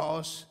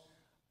 because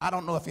I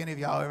don't know if any of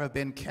y'all ever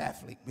been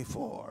Catholic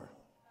before.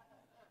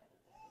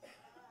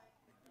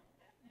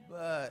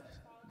 But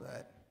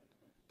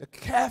the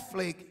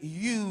Catholic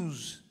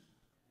use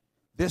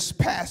this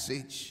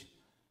passage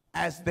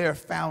as their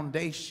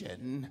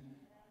foundation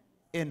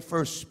in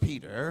 1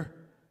 Peter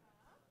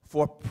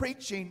for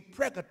preaching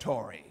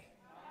purgatory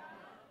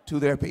to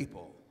their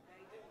people.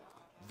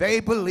 They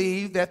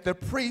believe that the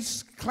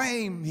priest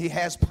claim he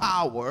has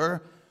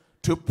power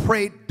to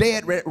pray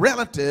dead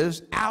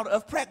relatives out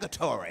of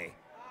purgatory.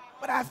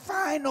 But I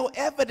find no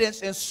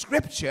evidence in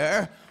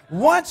Scripture.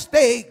 Once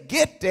they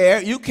get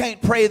there, you can't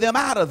pray them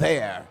out of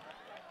there.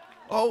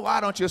 Oh,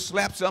 why don't you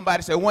slap somebody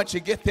and say, once you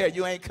get there,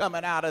 you ain't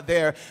coming out of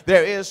there.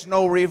 There is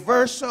no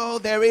reversal.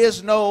 There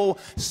is no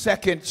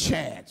second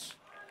chance.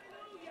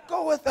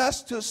 Go with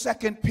us to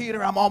 2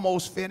 Peter. I'm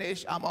almost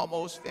finished.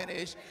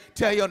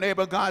 Tell your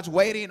neighbor, God's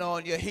waiting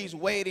on you. He's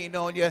waiting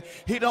on you.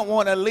 He don't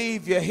want to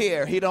leave you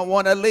here. He don't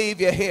want to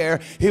leave you here.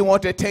 He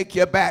wants to take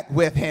you back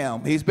with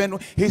him.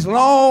 He's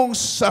long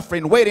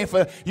suffering, waiting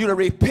for you to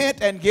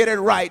repent and get it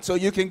right so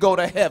you can go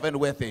to heaven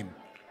with him.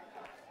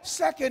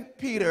 2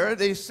 Peter,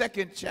 the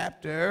 2nd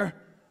chapter,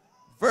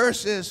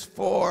 verses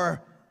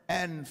 4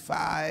 and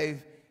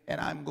 5,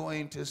 and I'm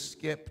going to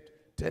skip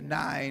to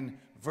 9,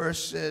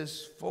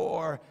 verses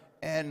 4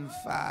 and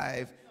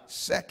 5.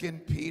 2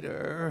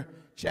 Peter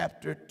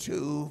chapter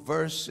 2,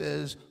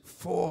 verses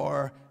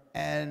 4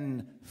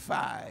 and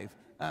 5.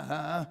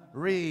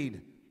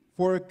 Read.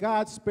 For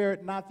God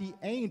spared not the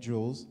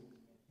angels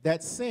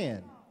that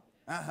sinned,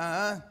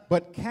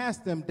 but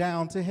cast them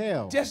down to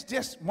hell.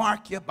 Just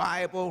mark your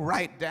Bible,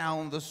 write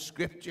down the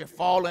scripture.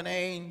 Fallen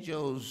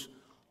angels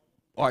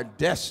are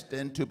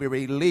destined to be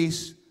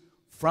released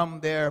from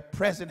their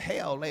present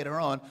hell later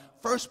on.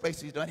 First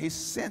place he's done, he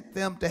sent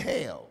them to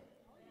hell.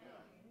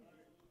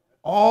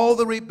 All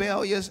the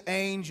rebellious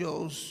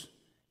angels,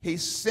 he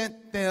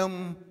sent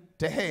them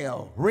to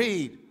hell.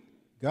 Read.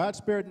 God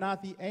spared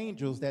not the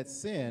angels that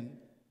sinned,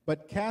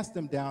 but cast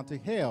them down to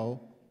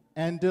hell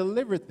and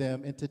delivered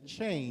them into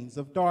chains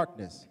of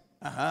darkness.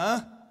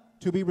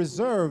 To be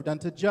reserved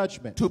unto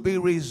judgment. To be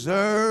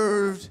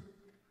reserved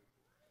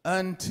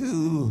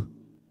unto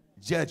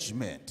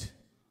judgment.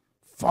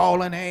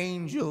 Fallen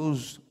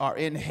angels are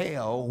in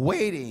hell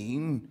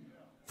waiting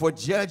for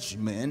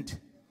judgment.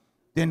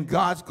 Then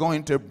God's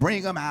going to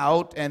bring them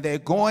out and they're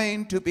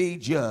going to be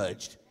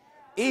judged.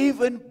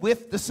 Even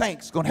with the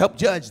saints, going to help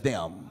judge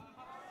them.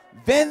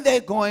 Then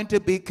they're going to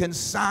be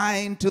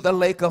consigned to the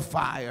lake of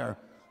fire,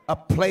 a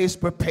place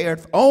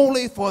prepared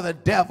only for the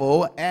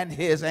devil and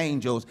his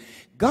angels.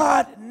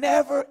 God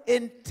never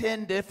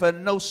intended for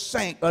no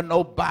saint or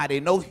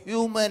nobody, no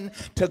human,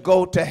 to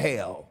go to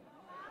hell.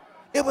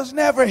 It was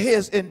never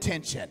his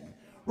intention.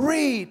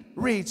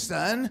 Read,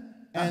 son.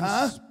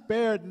 And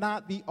spared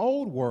not the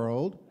old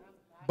world,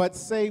 but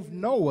saved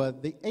Noah,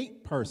 the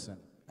eighth person,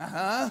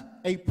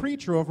 a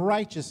preacher of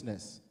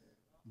righteousness,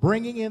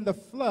 bringing in the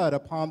flood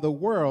upon the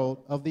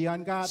world of the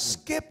ungodly.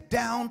 Skip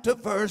down to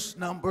verse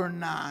number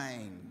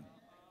 9.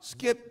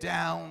 Skip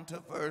down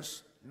to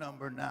verse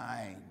number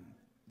 9.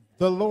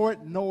 The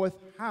Lord knoweth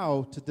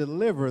how to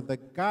deliver the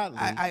godly.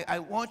 I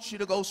want you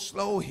to go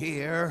slow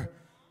here.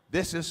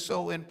 This is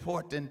so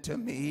important to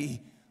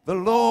me. The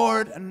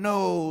Lord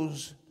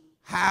knows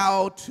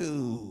how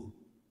to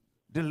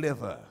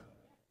deliver.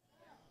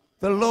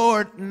 The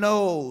Lord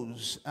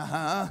knows,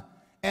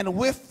 and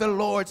with the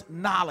Lord's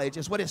knowledge,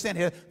 is what it's saying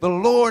here, the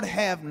Lord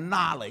have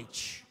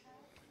knowledge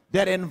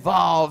that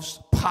involves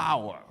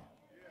power.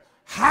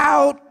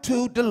 How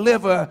to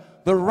deliver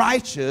the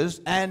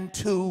righteous and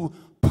to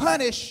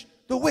punish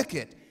the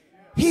wicked.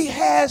 He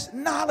has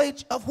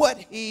knowledge of what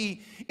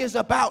he is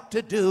about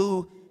to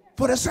do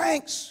for the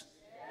saints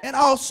and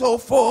also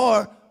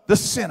for the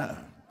sinner.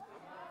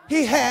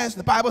 He has,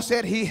 the Bible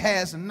said he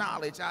has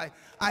knowledge.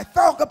 I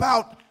talk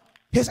about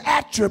his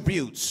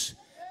attributes.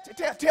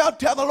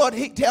 Tell the Lord,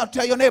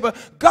 tell your neighbor,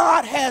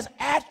 God has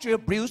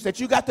attributes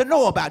that you got to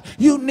know about.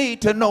 You need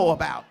to know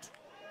about.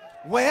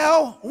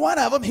 Well, one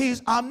of them,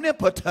 he's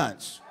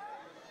omnipotence.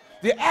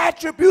 The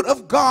attribute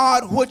of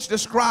God which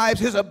describes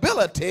his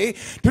ability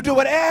to do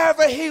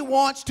whatever he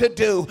wants to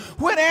do,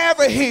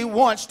 whenever he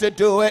wants to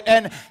do it,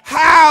 and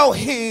how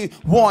he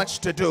wants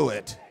to do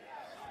it.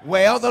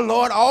 Well, the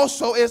Lord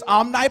also is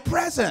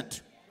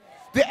omnipresent.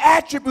 The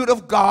attribute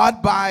of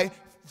God by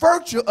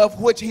virtue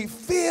of which he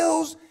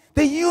fills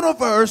the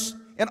universe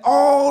in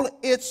all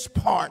its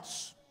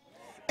parts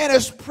and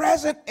is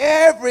present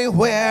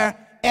everywhere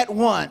at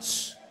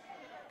once.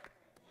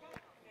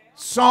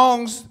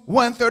 Songs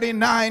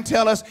 139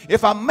 tell us,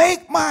 if I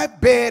make my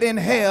bed in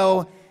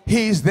hell,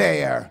 he's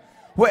there.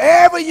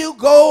 Wherever you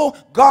go,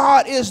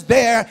 God is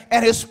there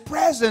and his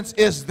presence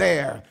is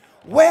there.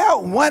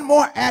 Well, one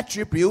more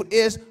attribute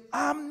is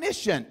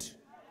omniscient.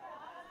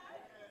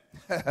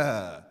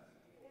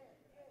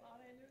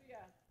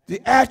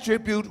 The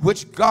attribute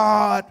which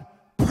God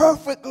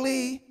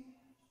perfectly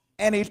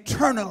and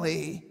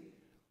eternally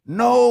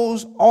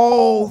knows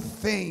all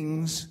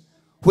things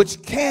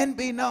which can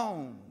be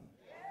known.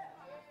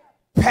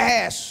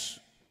 Past,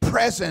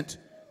 present,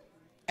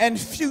 and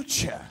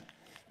future.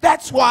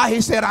 That's why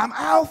he said, I'm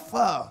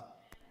Alpha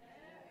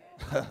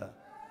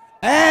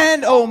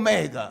and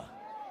Omega.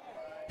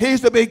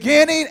 He's the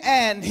beginning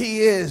and he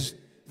is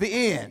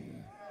the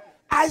end.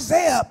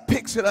 Isaiah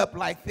picks it up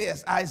like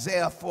this.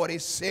 Isaiah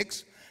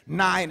 46,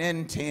 9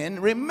 and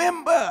 10.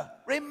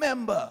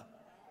 Remember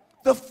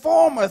the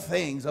former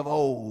things of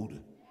old.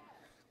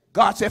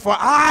 God said, for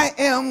I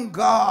am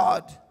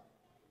God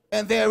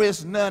and there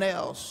is none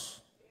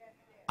else.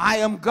 I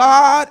am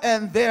God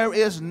and there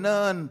is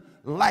none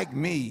like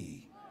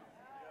me.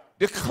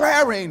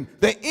 Declaring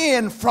the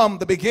end from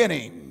the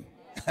beginning.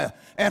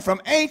 And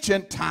from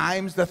ancient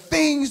times the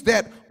things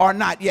that are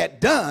not yet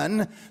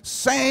done,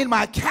 saying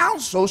my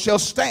counsel shall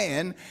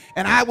stand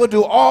and I will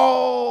do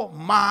all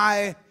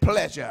my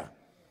pleasure.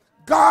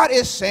 God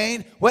is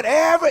saying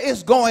whatever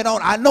is going on,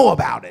 I know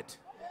about it.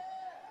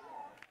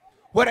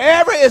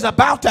 Whatever is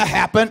about to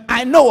happen,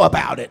 I know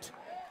about it.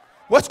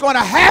 What's going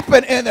to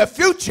happen in the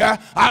future,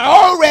 I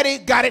already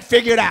got it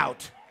figured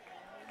out.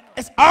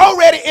 It's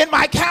already in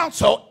my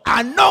counsel.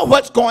 I know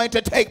what's going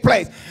to take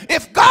place.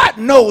 If God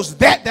knows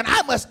that, then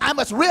I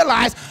must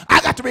realize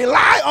I got to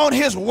rely on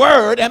his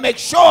word and make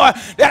sure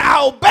that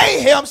I obey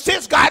him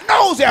since God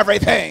knows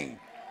everything.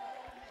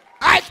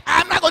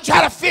 I'm not going to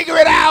try to figure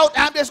it out.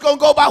 I'm just going to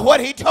go by what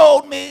he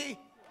told me.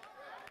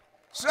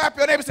 Slap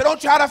your neighbor and say, don't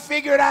try to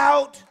figure it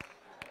out.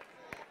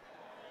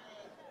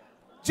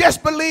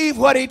 Just believe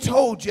what he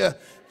told you.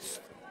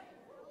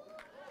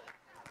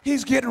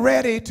 He's getting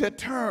ready to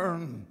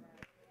turn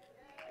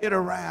it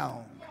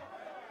around.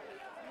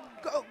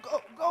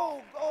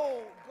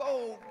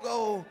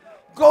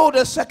 Go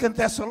to 2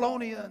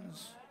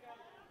 Thessalonians.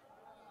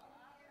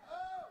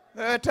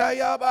 2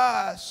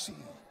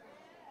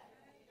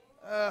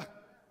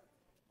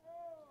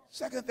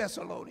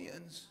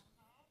 Thessalonians.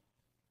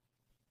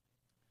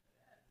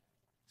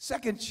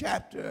 2nd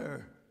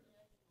chapter.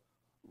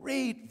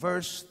 Read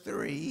verse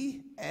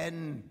 3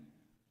 and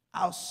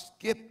I'll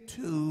skip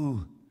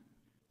to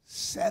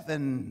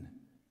 7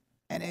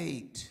 and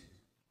 8.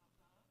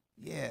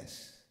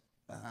 Yes.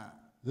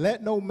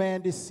 Let no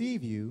man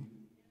deceive you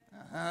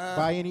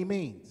by any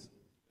means.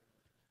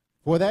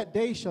 For that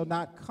day shall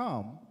not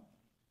come,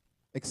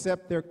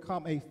 except there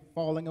come a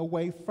falling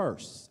away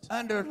first.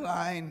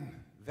 Underline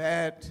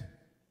that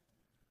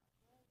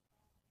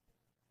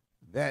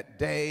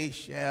day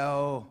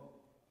shall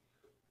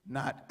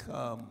not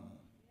come.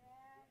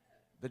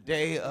 The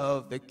day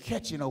of the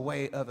catching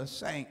away of the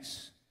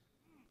saints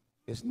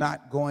is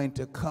not going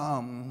to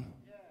come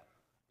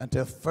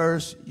until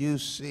first you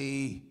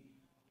see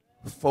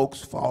folks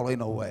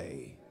falling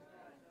away.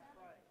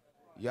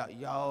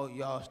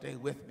 Y'all stay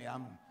with me.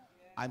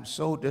 I'm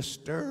so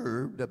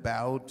disturbed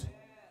about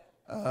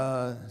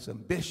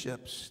some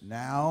bishops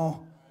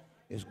now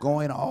is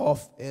going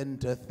off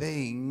into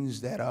things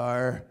that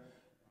are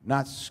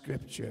not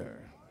scripture.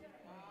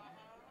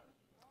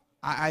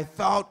 I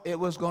thought it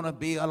was going to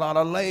be a lot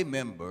of lay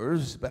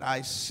members, but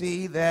I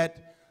see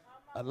that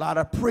a lot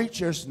of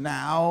preachers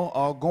now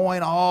are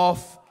going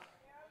off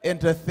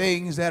into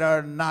things that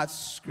are not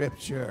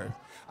scripture.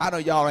 I know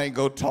y'all ain't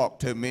gonna talk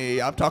to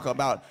me. I'm talking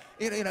about,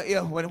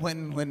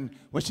 when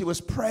she was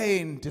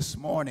praying this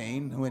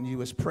morning, when she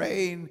was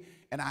praying,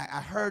 and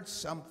I heard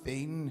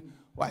something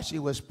while she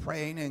was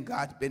praying, and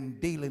God's been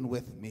dealing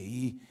with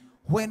me.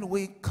 When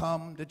we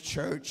come to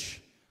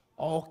church,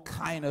 all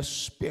kind of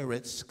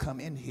spirits come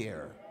in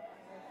here.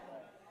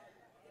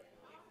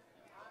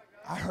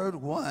 I heard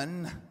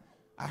one,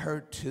 I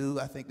heard two,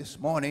 I think this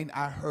morning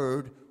I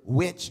heard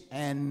witch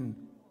and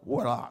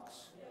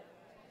warlocks.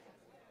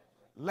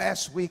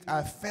 Last week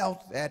I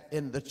felt that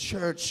in the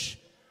church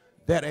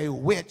that a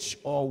witch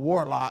or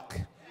warlock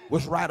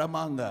was right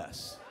among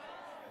us.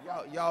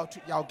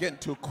 Y'all getting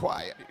too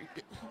quiet.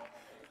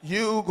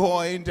 You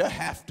going to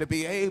have to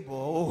be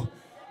able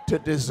to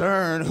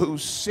discern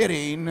who's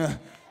sitting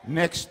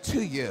next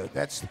to you.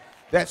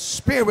 That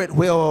spirit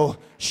will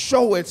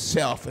show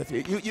itself. If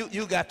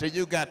you got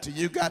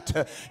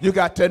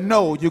to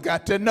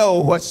know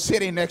what's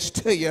sitting next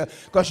to you,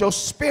 because your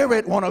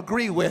spirit won't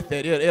agree with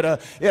it.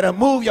 It'll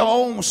move your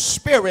own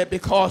spirit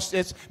because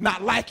it's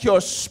not like your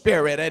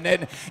spirit.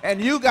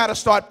 And you got to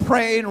start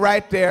praying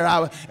right there.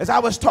 As I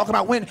was talking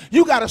about, when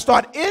you got to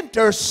start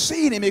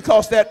interceding,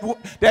 because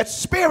that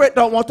spirit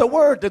don't want the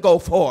word to go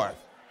forth.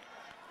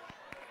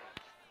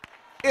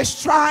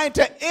 It's trying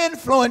to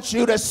influence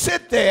you to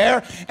sit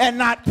there and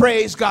not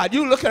praise God.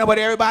 You looking at what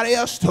everybody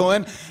else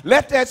doing.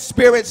 Let that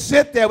spirit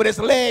sit there with his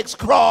legs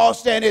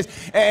crossed and his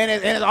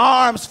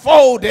arms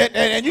folded,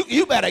 and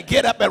you better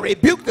get up and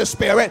rebuke the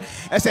spirit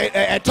and say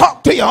and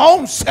talk to your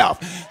own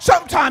self.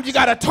 Sometimes you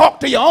got to talk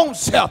to your own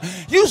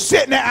self. You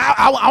sitting there,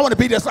 I want to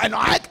be this. No,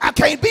 I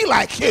can't be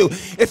like you.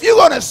 If you're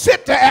going to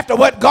sit there after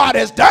what God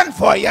has done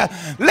for you,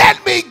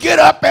 let me get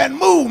up and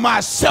move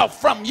myself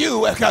from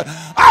you.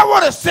 I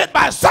want to sit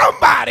by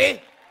somebody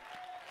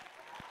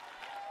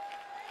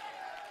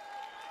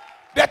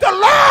that the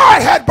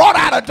Lord had brought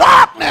out of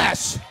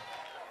darkness.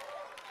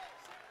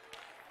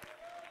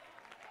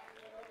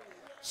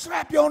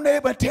 Slap your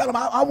neighbor and tell him,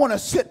 I want to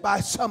sit by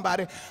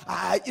somebody.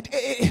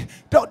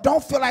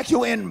 Don't feel like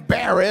you're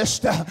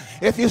embarrassed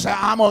if you say,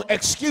 I'm going to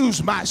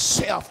excuse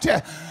myself.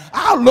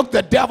 I'll look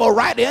the devil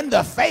right in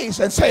the face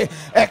and say,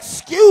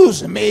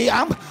 excuse me,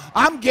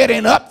 I'm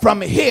getting up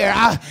from here.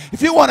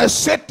 If you want to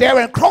sit there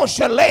and cross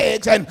your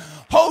legs and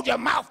hold your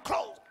mouth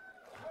closed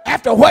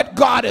after what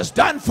God has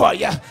done for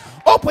you,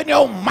 open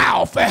your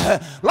mouth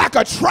like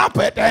a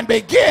trumpet and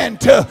begin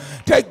to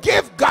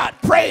give God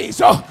praise.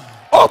 So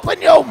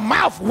open your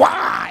mouth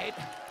wide.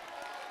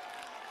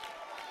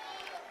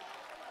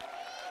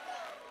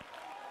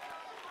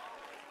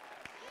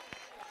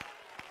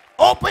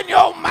 Open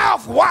your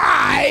mouth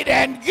wide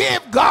and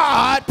give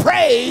God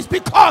praise,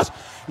 because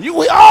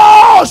we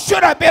all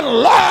should have been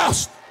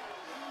lost.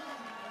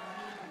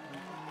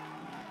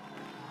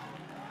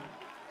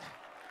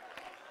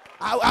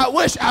 I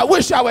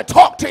wish I would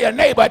talk to your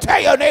neighbor. Tell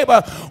your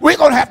neighbor, we're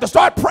going to have to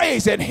start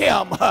praising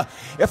him.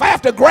 If I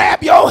have to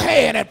grab your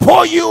hand and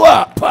pull you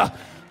up.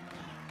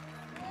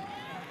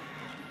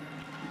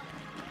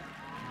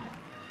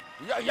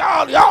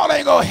 Y'all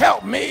ain't going to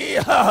help me.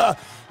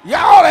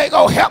 Y'all ain't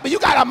going to help me. You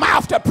got a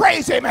mouth to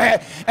praise him,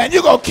 and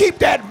you're going to keep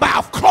that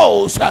mouth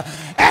closed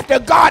after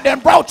God done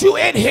brought you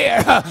in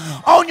here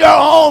on your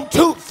own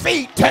 2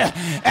 feet,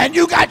 and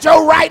you got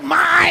your right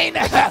mind.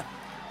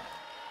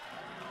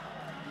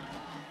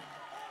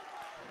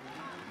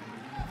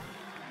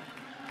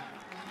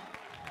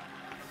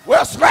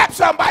 Well, slap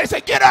somebody,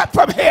 say, get up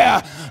from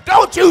here.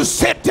 Don't you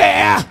sit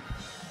there.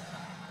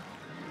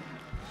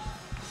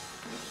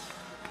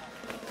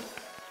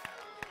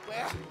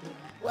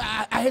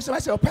 Well, I hear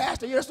somebody say, oh,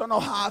 Pastor, you just don't know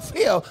how I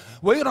feel.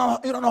 Well, you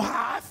don't know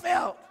how I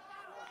felt.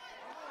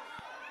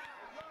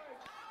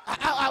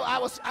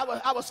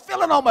 I was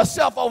feeling on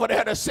myself over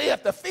there to see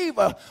if the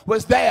fever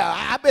was there.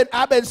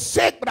 I've been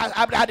sick, but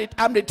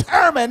I'm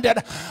determined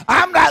that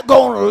I'm not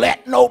going to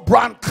let no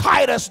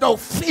bronchitis, no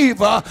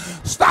fever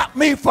stop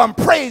me from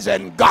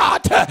praising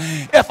God.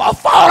 If I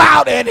fall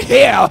out in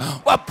here,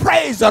 well,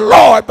 praise the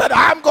Lord, but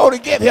I'm going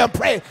to give him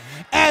praise.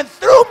 And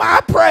through my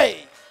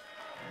praise,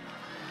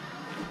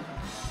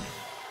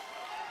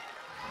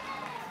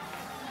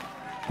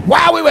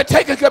 while we were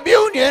taking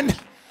communion,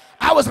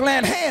 I was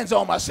laying hands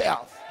on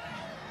myself.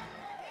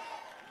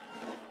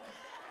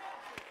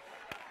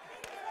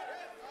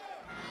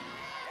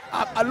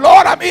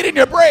 Lord, I'm eating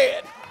your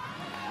bread.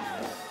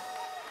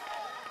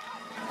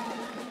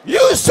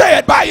 You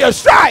said by your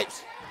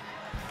stripes,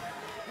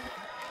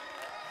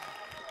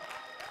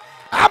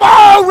 I'm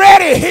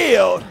already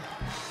healed.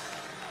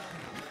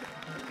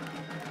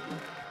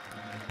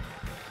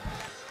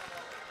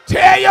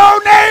 Tell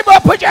your neighbor,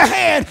 put your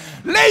hand,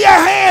 lay your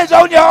hands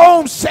on your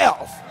own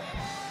self.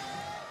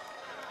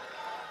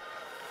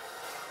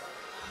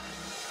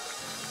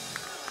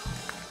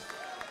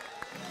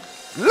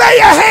 Lay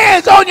your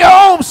hands on your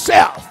own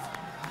self.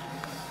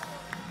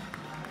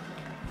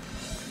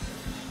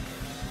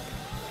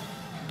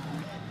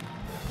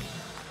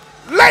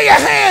 Lay your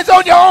hands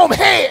on your own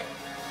head.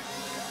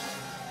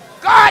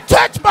 God,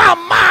 touch my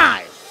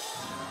mind.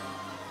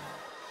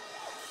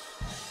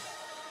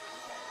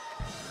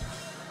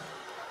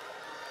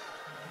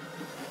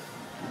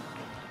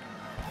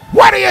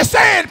 What are you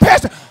saying,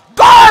 Pastor?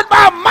 Guard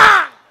my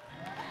mind.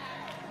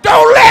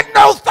 Don't let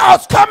no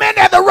thoughts come in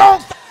there the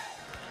wrong thoughts.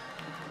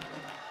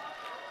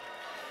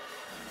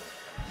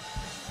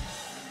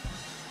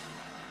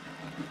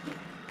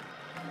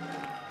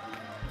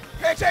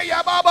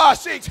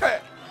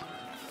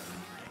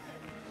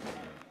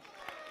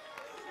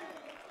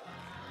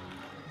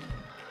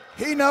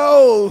 He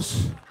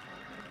knows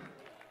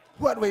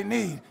what we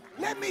need.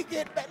 Let me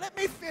get back. Let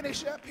me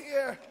finish up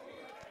here.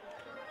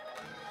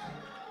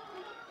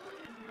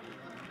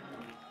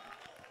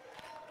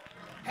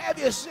 Have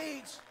your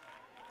seats.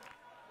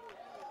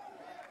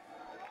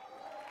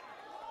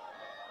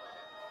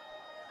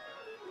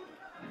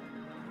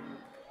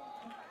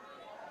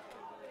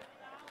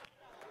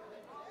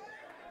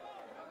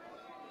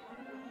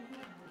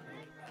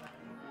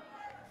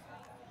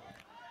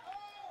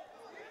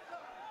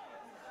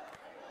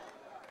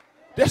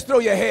 Just throw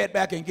your head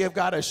back and give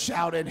God a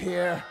shout in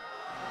here.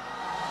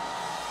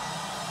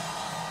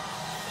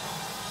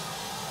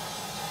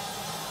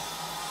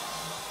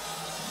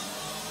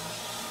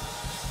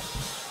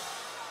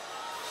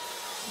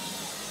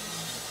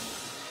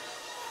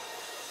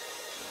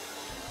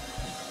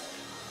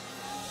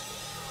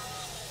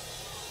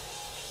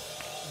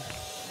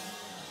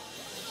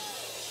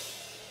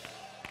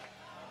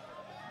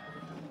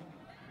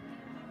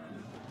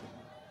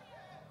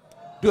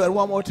 Do it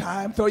one more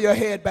time. Throw your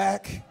head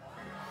back.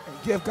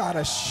 Give God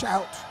a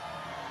shout.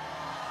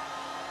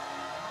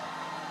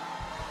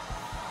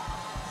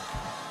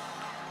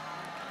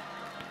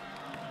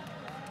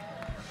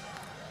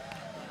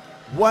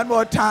 One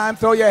more time,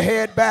 throw your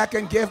head back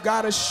and give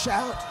God a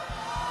shout.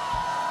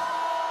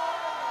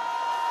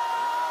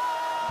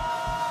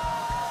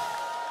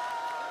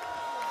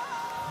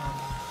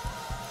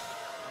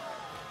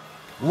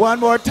 One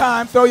more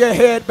time, throw your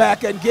head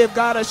back and give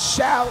God a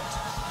shout.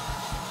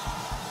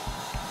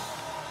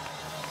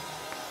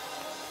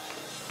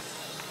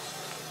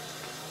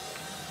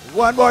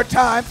 One more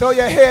time, throw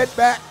your head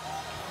back.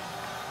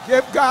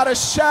 Give God a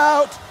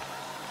shout.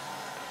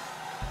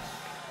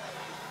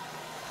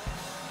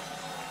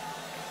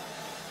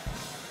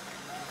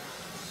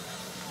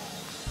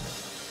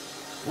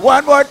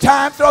 One more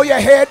time, throw your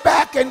head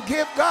back and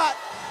give God.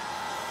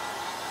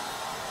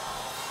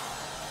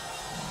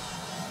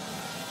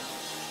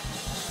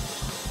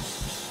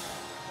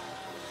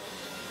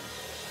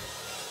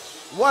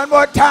 One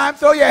more time,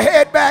 throw your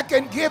head back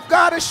and give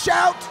God a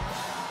shout.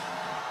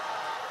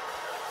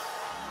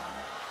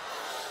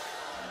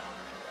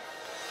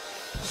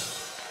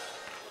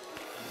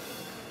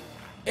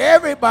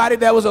 Everybody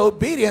that was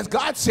obedient,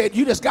 God said,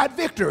 you just got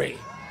victory.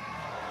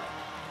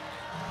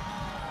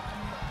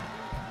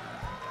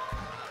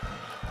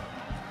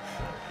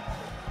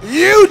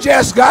 You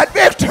just got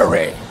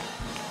victory.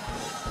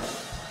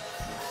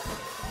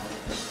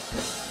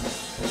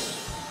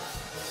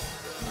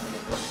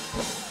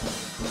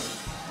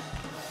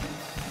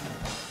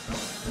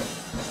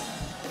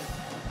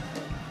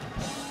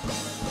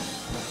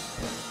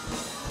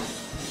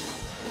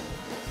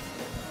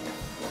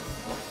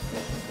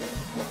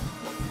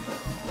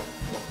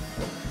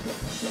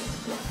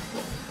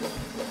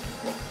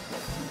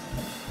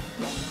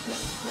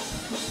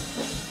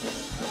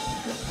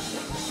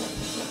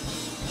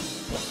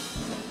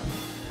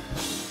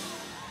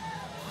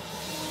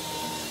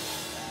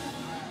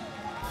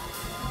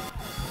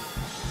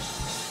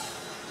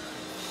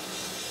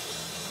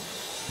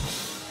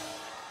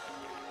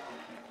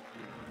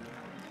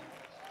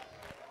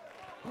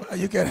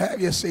 You can have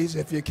your seats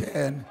if you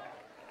can.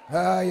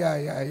 Yeah.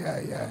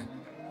 Yeah.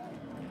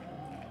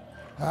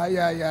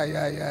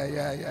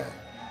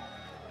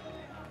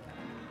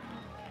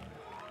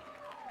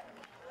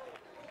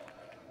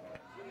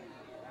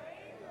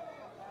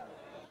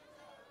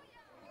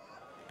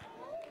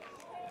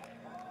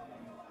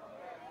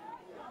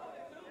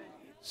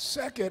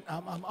 Second,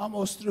 I'm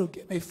almost through.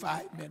 Give me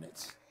 5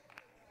 minutes.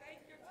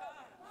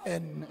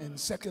 In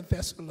 2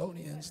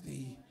 Thessalonians,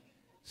 the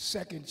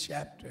second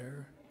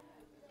chapter,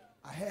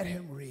 I had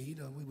him read,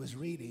 or we was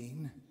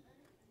reading,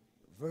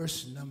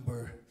 verse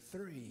number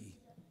 3.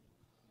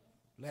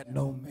 Let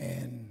no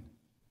man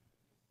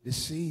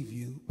deceive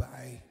you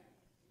by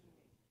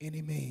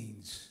any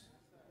means,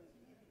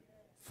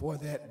 for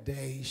that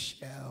day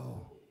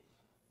shall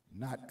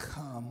not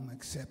come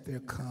except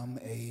there come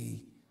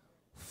a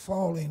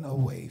falling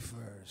away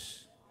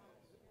first,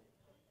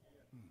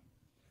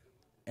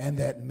 and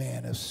that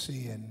man of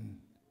sin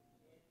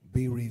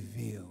be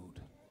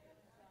revealed,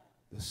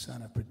 the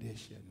son of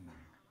perdition.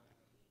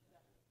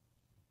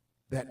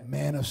 That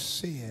man of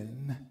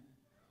sin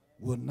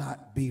will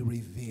not be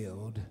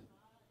revealed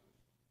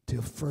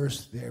till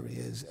first there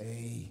is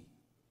a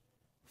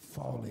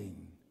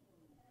falling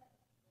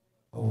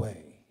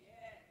away.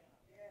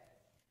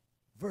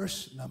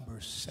 Verse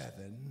number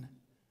 7,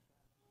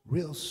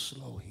 real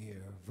slow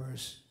here,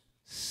 verse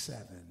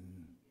 7.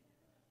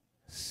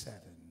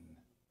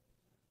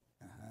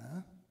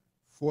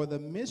 For the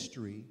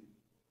mystery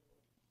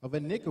of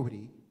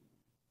iniquity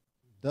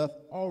doth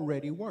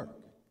already work.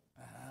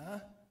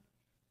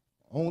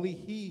 Only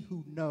he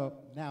who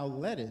now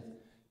letteth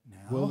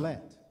will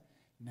let.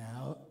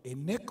 Now,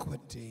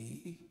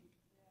 iniquity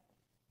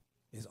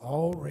is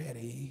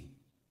already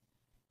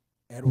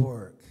at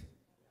work.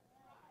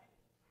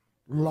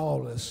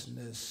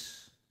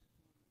 Lawlessness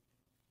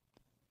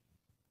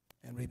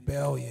and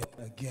rebellion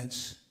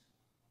against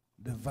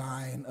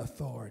divine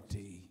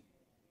authority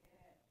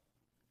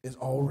is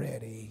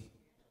already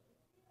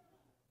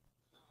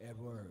at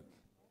work.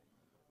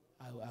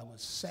 I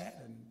was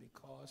saddened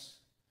because,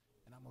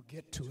 and I'm going to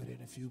get to it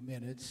in a few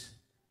minutes,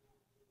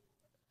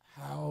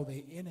 how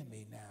the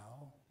enemy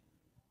now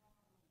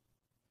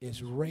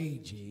is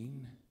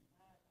raging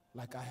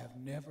like I have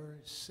never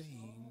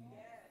seen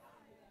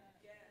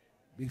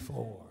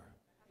before.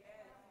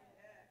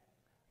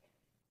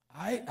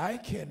 I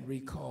can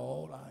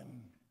recall,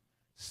 I'm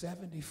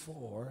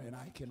 74, and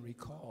I can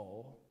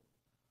recall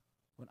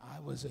when I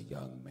was a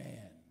young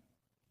man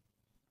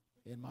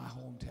in my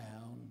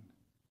hometown,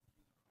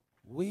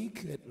 we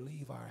could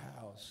leave our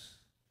house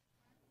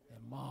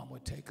and Mom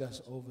would take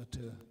us over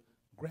to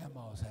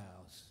Grandma's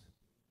house,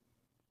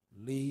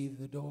 leave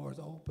the doors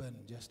open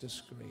just to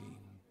screen.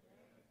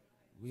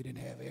 We didn't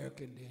have air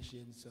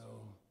conditioning, so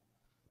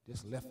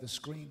just left the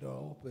screen door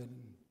open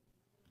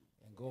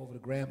and go over to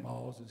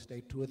Grandma's and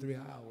stay 2 or 3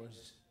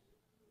 hours,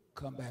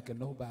 come back and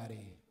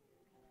nobody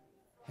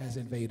has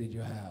invaded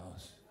your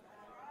house.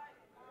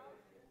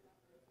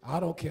 I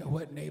don't care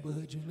what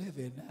neighborhood you live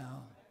in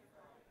now.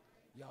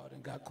 Y'all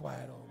done got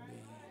quiet on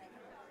me.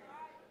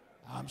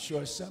 I'm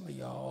sure some of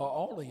y'all, or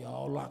all of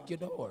y'all, lock your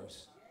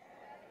doors.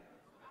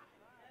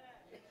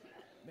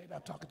 Maybe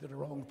I'm talking to the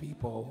wrong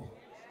people.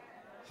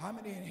 How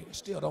many in here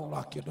still don't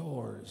lock your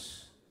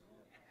doors?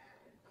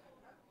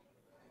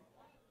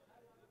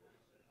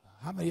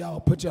 How many of y'all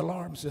put your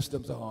alarm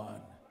systems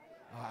on?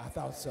 I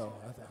thought so.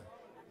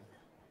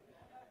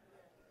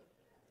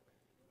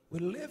 We're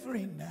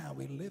living now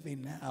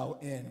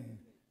in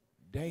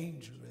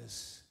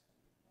dangerous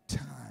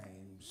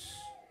times.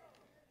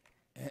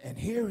 And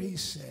here he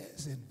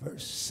says in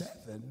verse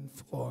 7,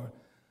 for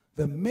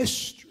the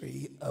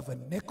mystery of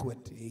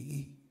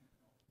iniquity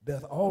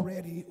doth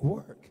already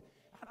work.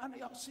 I know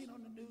y'all seen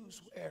on the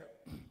news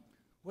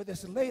where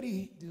there's a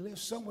lady that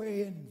lives somewhere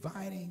in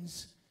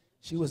Vinings.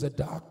 She was a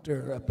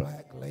doctor, a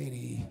black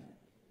lady,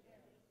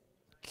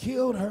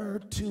 killed her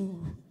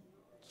 2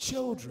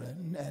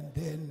 children and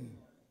then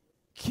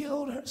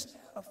killed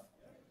herself.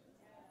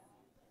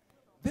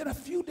 Then a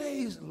few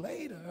days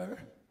later,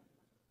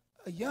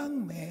 a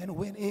young man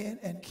went in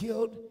and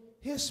killed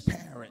his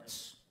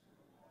parents,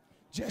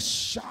 just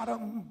shot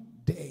them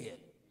dead.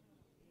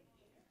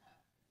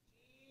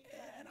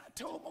 And I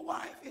told my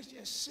wife, it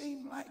just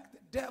seemed like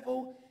the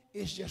devil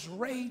is just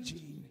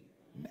raging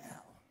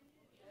now.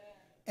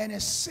 And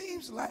it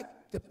seems like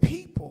the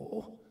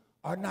people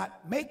are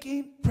not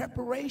making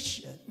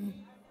preparation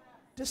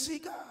to see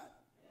God.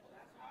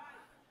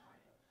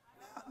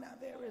 Now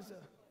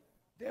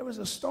there is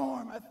a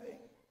storm, I think,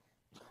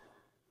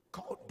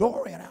 called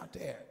Dorian out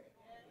there.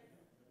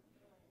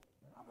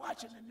 I'm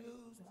watching the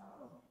news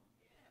now.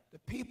 The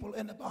people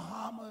in the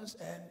Bahamas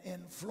and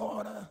in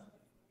Florida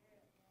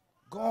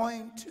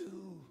going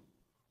to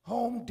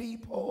Home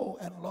Depot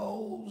and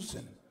Lowe's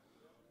and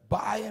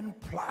buying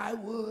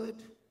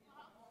plywood,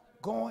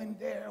 going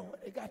there where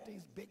they got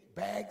these big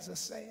bags of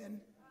sand,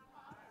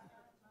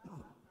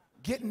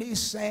 getting these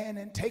sand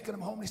and taking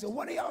them home. They said,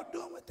 what are y'all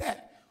doing with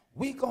that?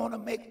 We're going to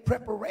make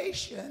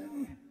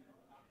preparation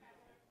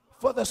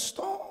for the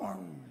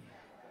storm.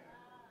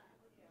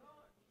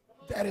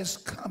 that is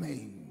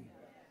coming.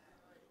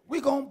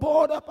 We're going to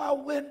board up our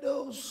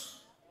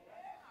windows.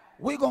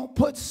 We're going to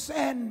put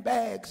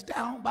sandbags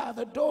down by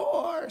the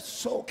door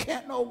so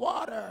can't no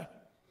water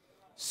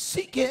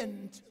seek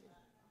into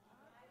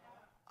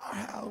our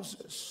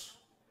houses.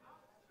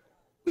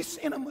 We've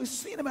seen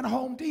them in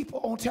Home Depot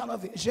on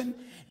television.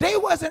 They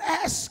wasn't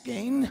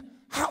asking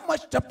how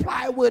much the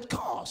plywood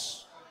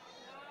costs.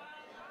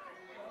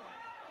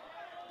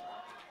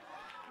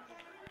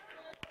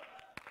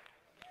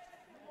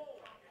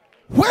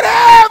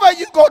 Whatever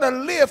you're going to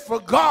live for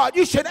God,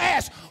 you should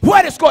ask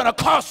what it's going to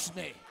cost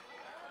me.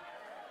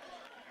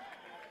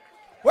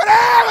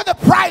 Whatever the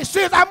price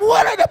is, I'm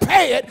willing to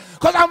pay it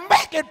because I'm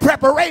making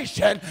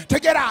preparation to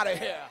get out of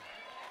here.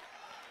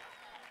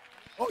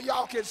 Oh,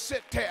 y'all can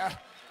sit there.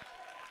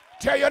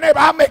 Tell your neighbor,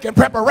 I'm making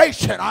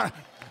preparation. I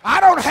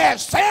don't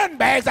have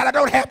sandbags and I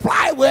don't have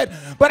plywood,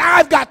 but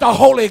I've got the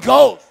Holy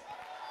Ghost.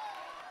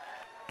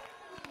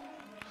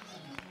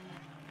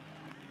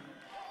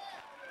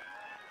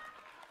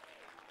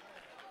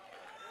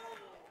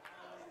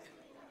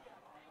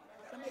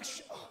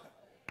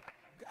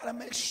 Gotta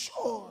make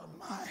sure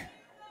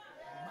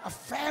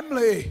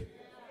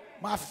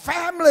my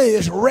family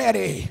is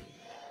ready,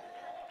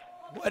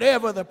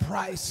 whatever the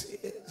price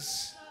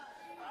is.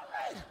 All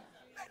right,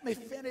 let me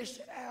finish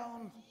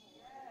down.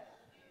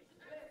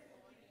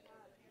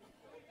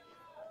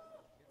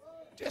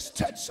 Just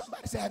touch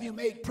somebody. Say, have you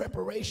made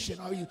preparation?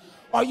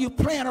 Are you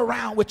playing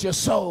around with your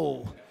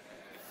soul?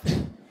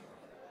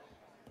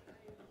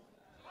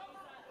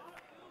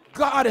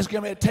 God is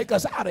getting ready to take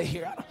us out of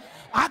here.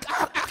 I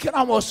can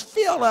almost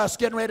feel us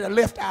getting ready to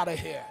lift out of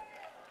here.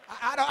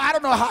 I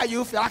don't know how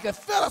you feel. I can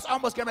feel us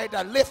almost getting ready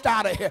to lift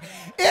out of here.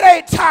 It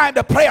ain't time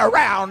to play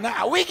around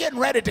now. We're getting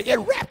ready to get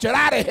raptured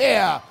out of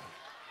here.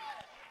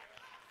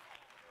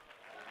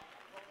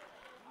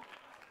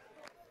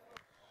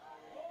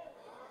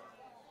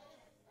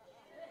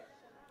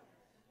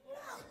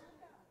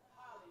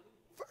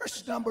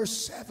 Verse number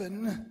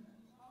 7.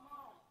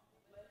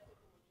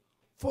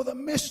 For the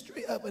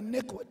mystery of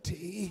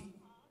iniquity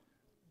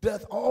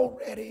doth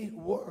already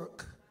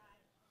work.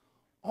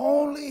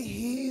 Only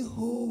he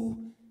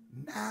who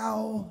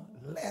now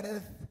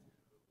letteth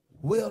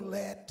will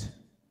let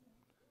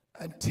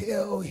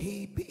until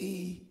he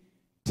be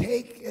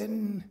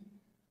taken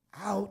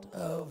out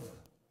of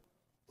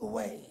the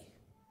way.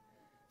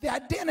 The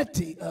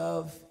identity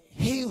of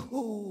he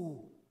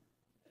who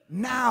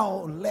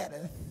now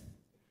letteth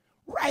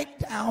right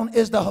down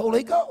is the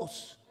Holy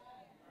Ghost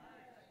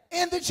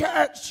in the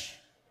church,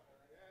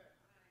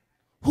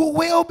 who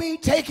will be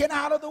taken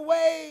out of the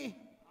way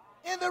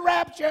in the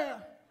rapture.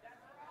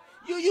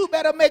 You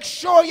better make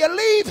sure you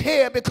leave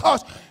here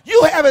because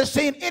you haven't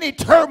seen any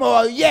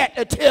turmoil yet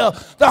until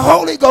the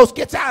Holy Ghost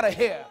gets out of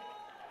here.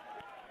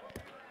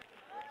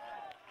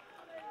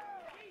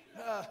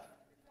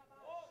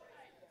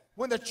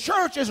 When the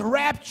church is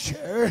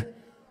raptured,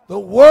 the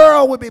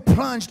world will be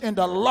plunged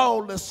into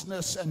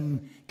lawlessness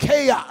and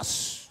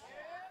chaos.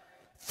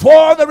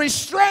 For the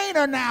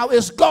restrainer now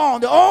is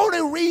gone. The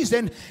only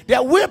reason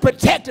that we're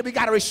protected, we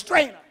got a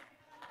restrainer.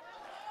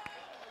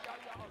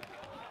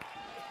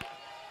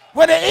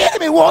 When the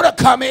enemy want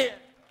to come in,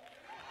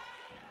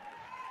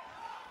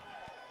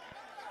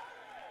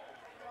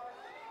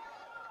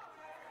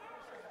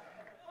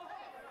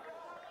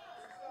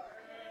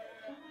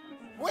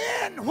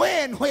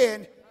 when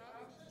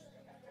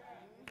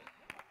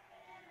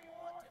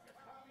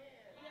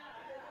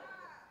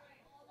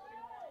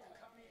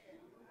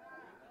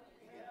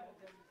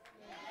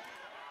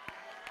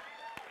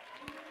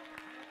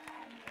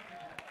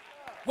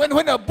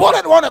When the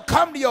bullet want to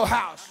come to your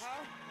house,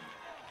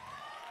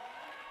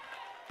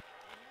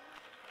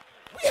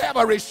 we have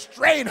a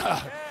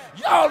restrainer.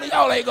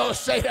 Y'all ain't gonna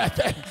say that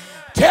thing.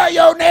 Tell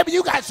your neighbor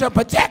you got some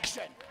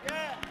protection.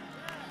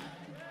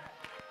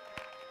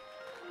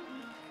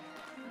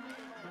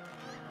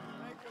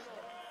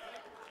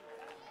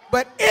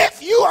 But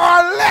if you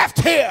are left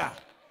here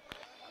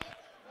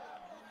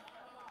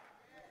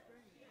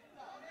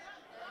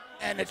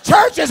and the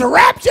church is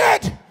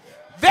raptured,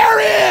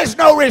 there is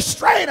no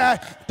restrainer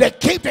to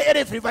keep the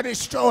enemy from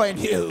destroying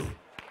you.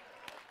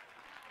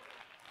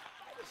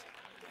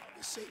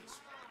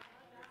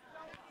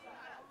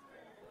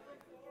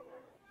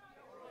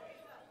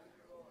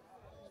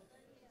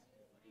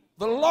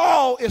 The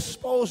law is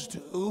supposed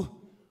to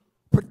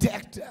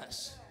protect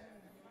us.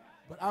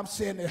 But I'm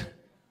saying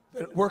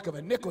the work of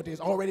iniquity is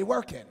already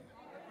working.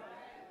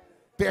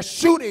 They're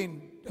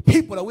shooting the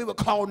people that we would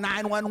call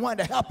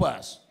 911 to help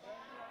us.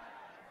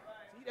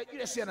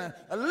 You're just seeing a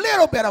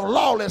little bit of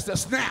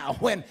lawlessness now.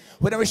 When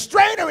the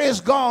restrainer is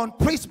gone,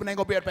 policemen ain't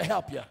going to be able to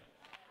help you.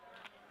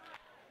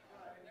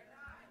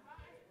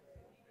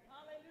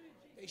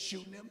 They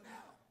shooting them now.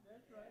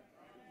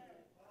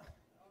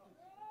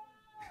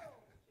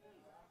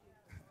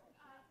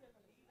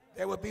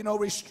 There would be no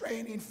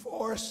restraining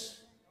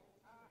force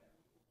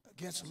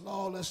against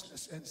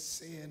lawlessness and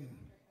sin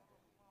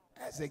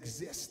as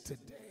exists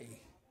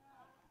today,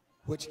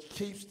 which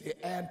keeps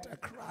the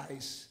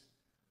Antichrist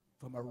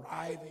from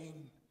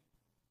arriving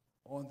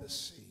on the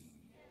scene.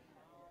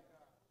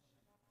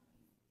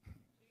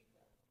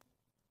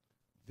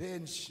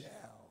 Then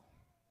shall,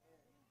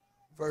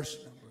 verse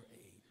number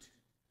 8,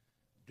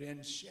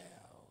 then shall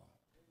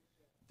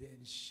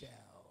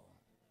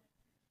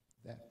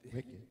That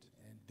wicked.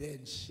 and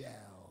then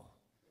shall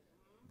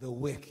the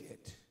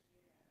wicked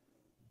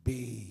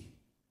be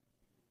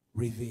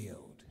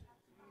revealed.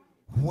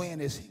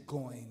 When is he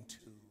going to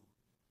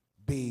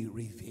be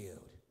revealed?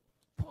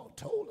 Paul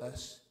told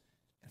us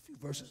a few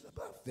verses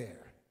above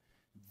there,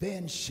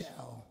 then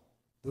shall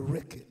the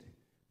wicked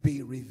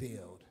be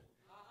revealed.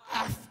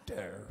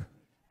 After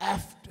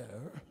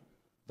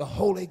the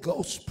Holy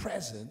Ghost's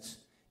presence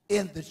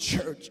in the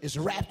church is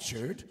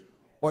raptured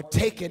or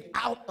taken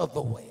out of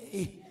the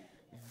way,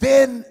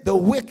 then the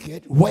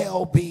wicked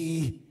will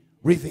be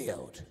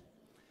revealed.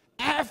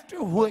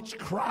 After which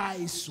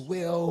Christ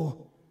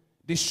will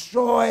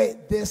destroy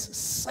this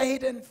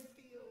Satan-filled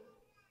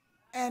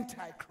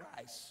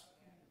Antichrist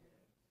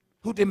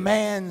who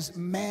demands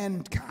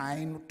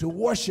mankind to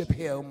worship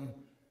him,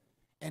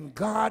 and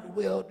God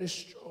will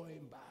destroy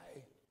him by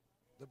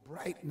the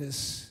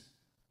brightness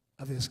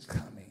of his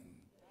coming.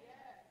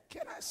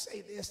 Can I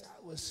say this?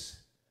 I was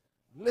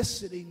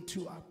listening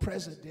to our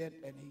president,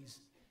 and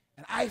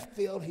I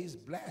feel he's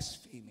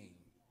blaspheming,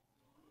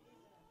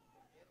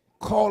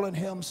 calling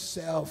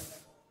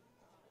himself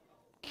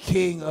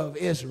King of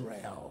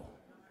Israel.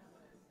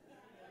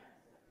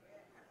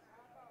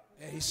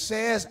 And he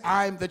says,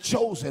 I'm the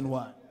chosen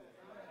one.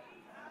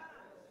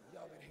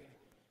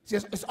 He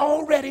says, it's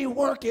already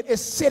working.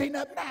 It's sitting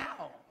up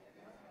now.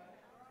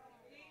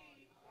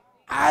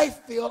 I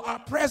feel our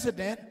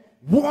president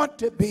wants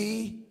to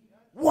be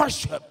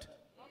worshiped.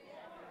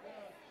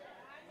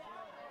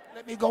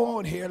 Let me go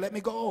on here. Let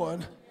me go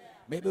on.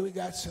 Maybe we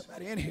got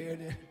somebody in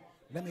here.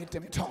 Let me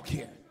talk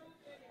here.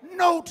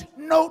 Note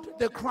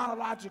the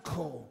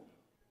chronological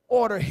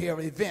order here of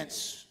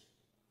events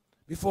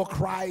before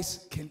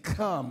Christ can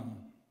come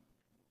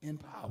in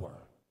power.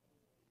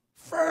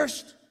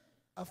 First,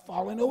 a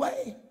falling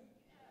away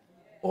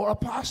or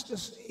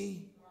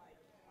apostasy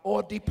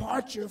or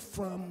departure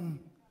from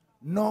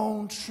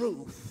known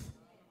truth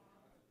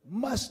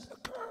must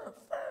occur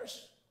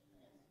first.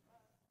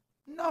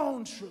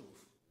 Known truth.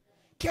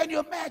 Can you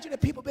imagine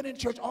if people been in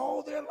church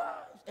all their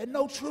lives and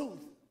no truth,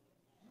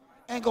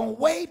 and gonna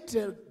wait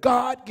till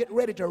God get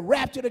ready to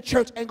rapture the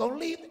church and gonna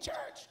leave the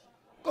church,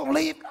 gonna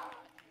leave God?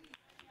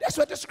 That's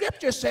what the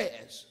scripture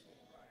says.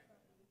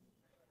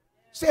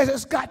 Says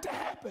it's got to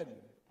happen.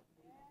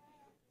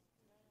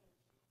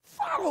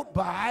 Followed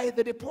by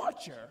the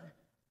departure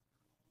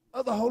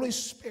of the Holy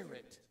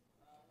Spirit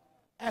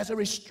as a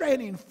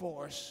restraining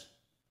force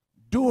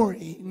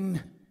during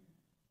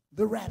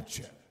the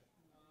rapture.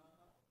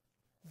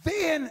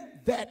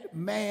 Then that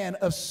man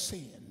of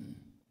sin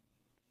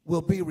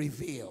will be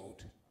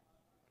revealed,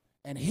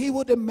 and he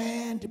will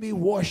demand to be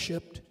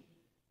worshiped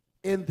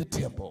in the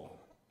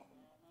temple.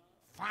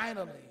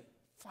 Finally,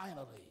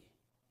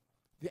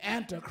 the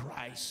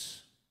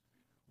Antichrist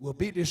will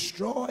be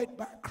destroyed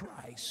by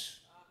Christ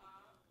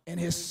in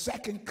his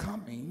second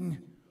coming,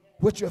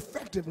 which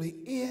effectively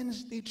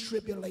ends the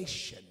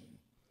tribulation.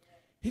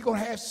 He's going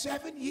to have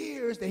 7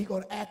 years that he's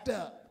going to act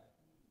up.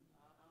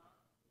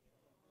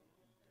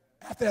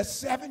 After that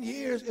 7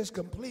 years is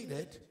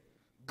completed,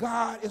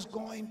 God is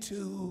going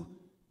to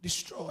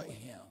destroy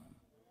him.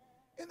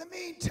 In the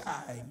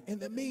meantime,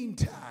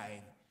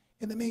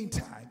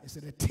 it's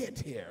an intent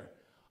here.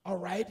 All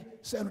right,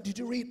 so did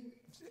you read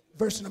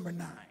verse number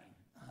 9?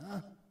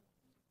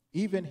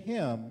 Even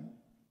him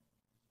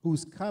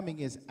whose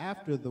coming is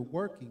after the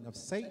working of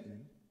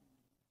Satan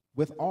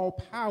with all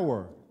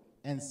power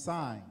and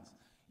signs.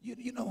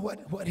 You know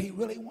what he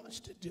really wants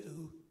to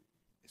do?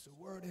 It's a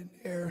word in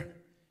there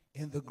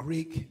in the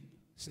Greek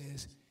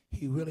says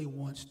he really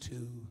wants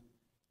to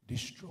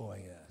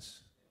destroy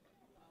us.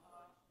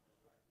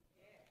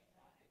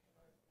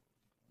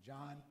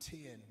 John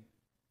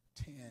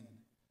 10:10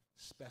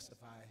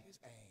 specify his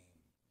aim: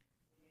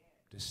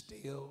 to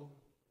steal,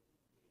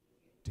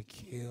 to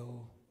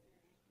kill,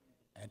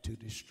 and to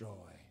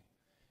destroy.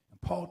 And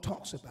Paul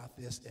talks about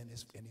this in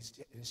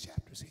his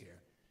chapters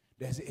here.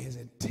 That his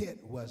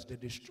intent was to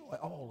destroy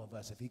all of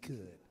us if he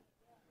could.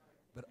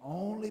 But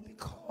only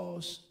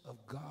because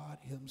of God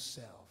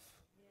himself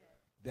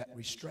that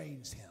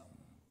restrains him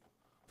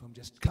from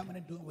just coming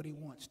and doing what he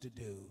wants to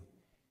do,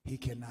 he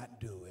cannot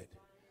do it.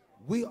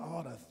 We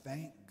ought to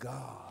thank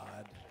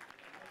God.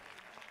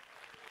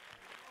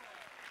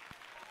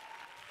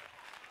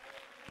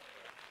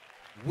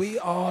 We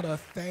ought to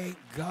thank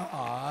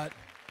God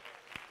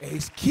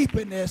he's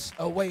keeping this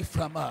away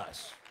from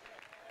us.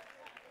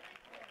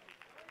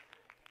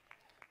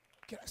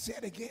 Can I say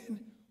it again?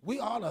 We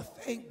ought to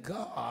thank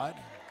God.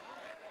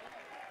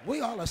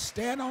 We ought to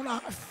stand on our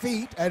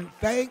feet and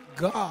thank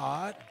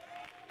God.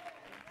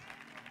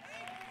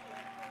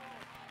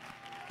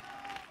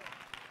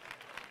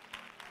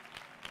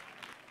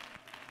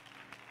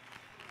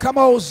 Come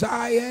on,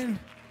 Zion.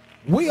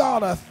 We ought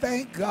to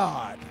thank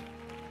God.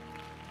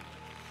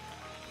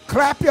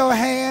 Clap your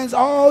hands,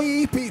 all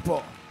ye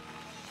people.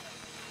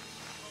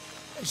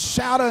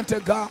 Shout unto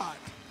God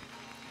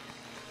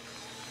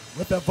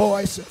with a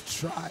voice of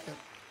triumph.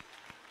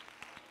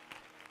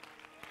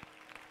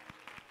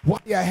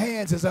 While your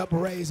hands is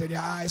upraised and your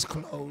eyes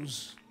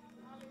closed,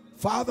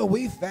 Father,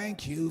 we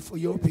thank you for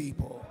your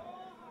people.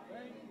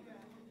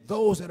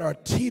 Those that are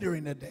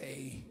teetering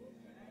today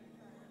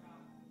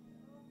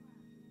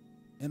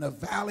in a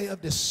valley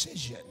of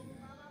decision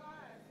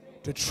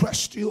to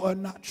trust you or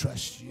not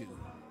trust you,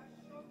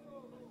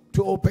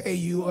 to obey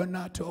you or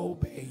not to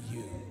obey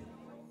you.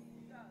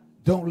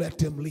 Don't let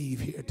them leave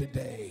here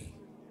today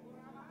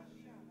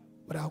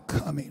without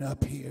coming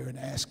up here and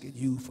asking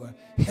you for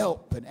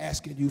help and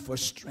asking you for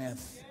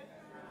strength.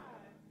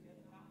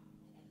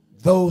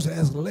 Those that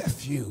have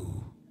left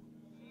you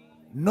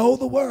know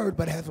the word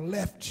but have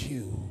left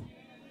you.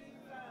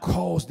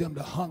 Cause them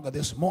to hunger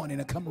this morning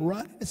and come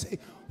running and say,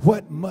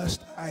 what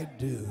must I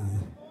do?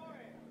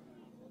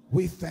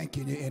 We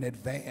thanking you in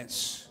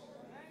advance.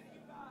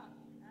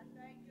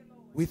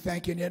 We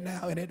thanking you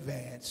now in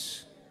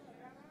advance.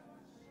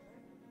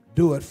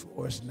 Do it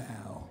for us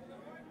now.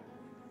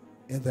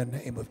 In the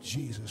name of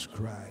Jesus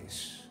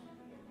Christ.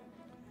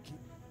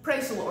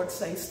 Praise the Lord,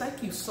 saints.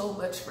 Thank you so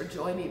much for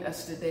joining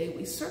us today.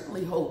 We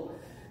certainly hope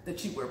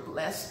that you were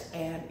blessed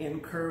and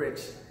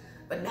encouraged.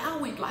 But now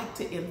we'd like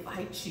to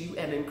invite you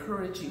and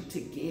encourage you to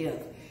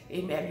give.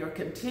 Amen. Your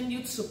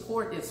continued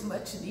support is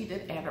much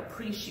needed and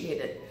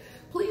appreciated.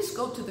 Please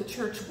go to the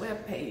church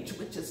webpage,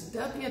 which is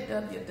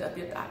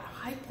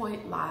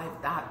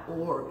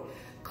www.highpointlive.org.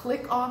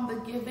 Click on the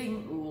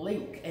giving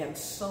link and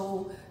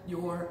sow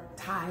your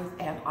tithe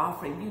and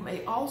offering. You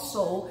may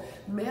also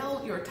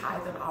mail your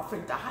tithe and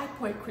offering to High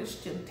Point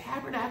Christian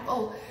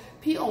Tabernacle,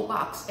 P.O.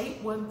 Box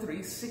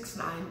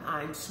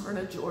 813-699,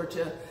 Smyrna,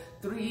 Georgia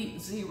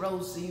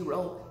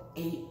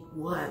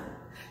 30081.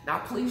 Now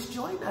please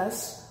join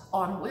us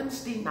on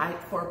Wednesday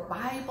night for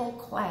Bible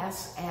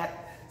class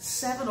at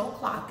 7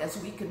 o'clock as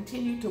we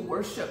continue to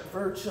worship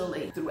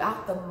virtually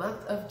throughout the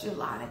month of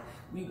July.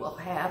 We will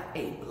have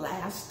a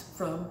blast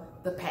from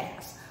the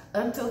past.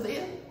 Until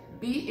then,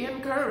 be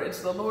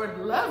encouraged. The Lord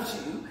loves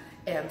you,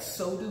 and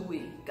so do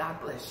we.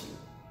 God bless you.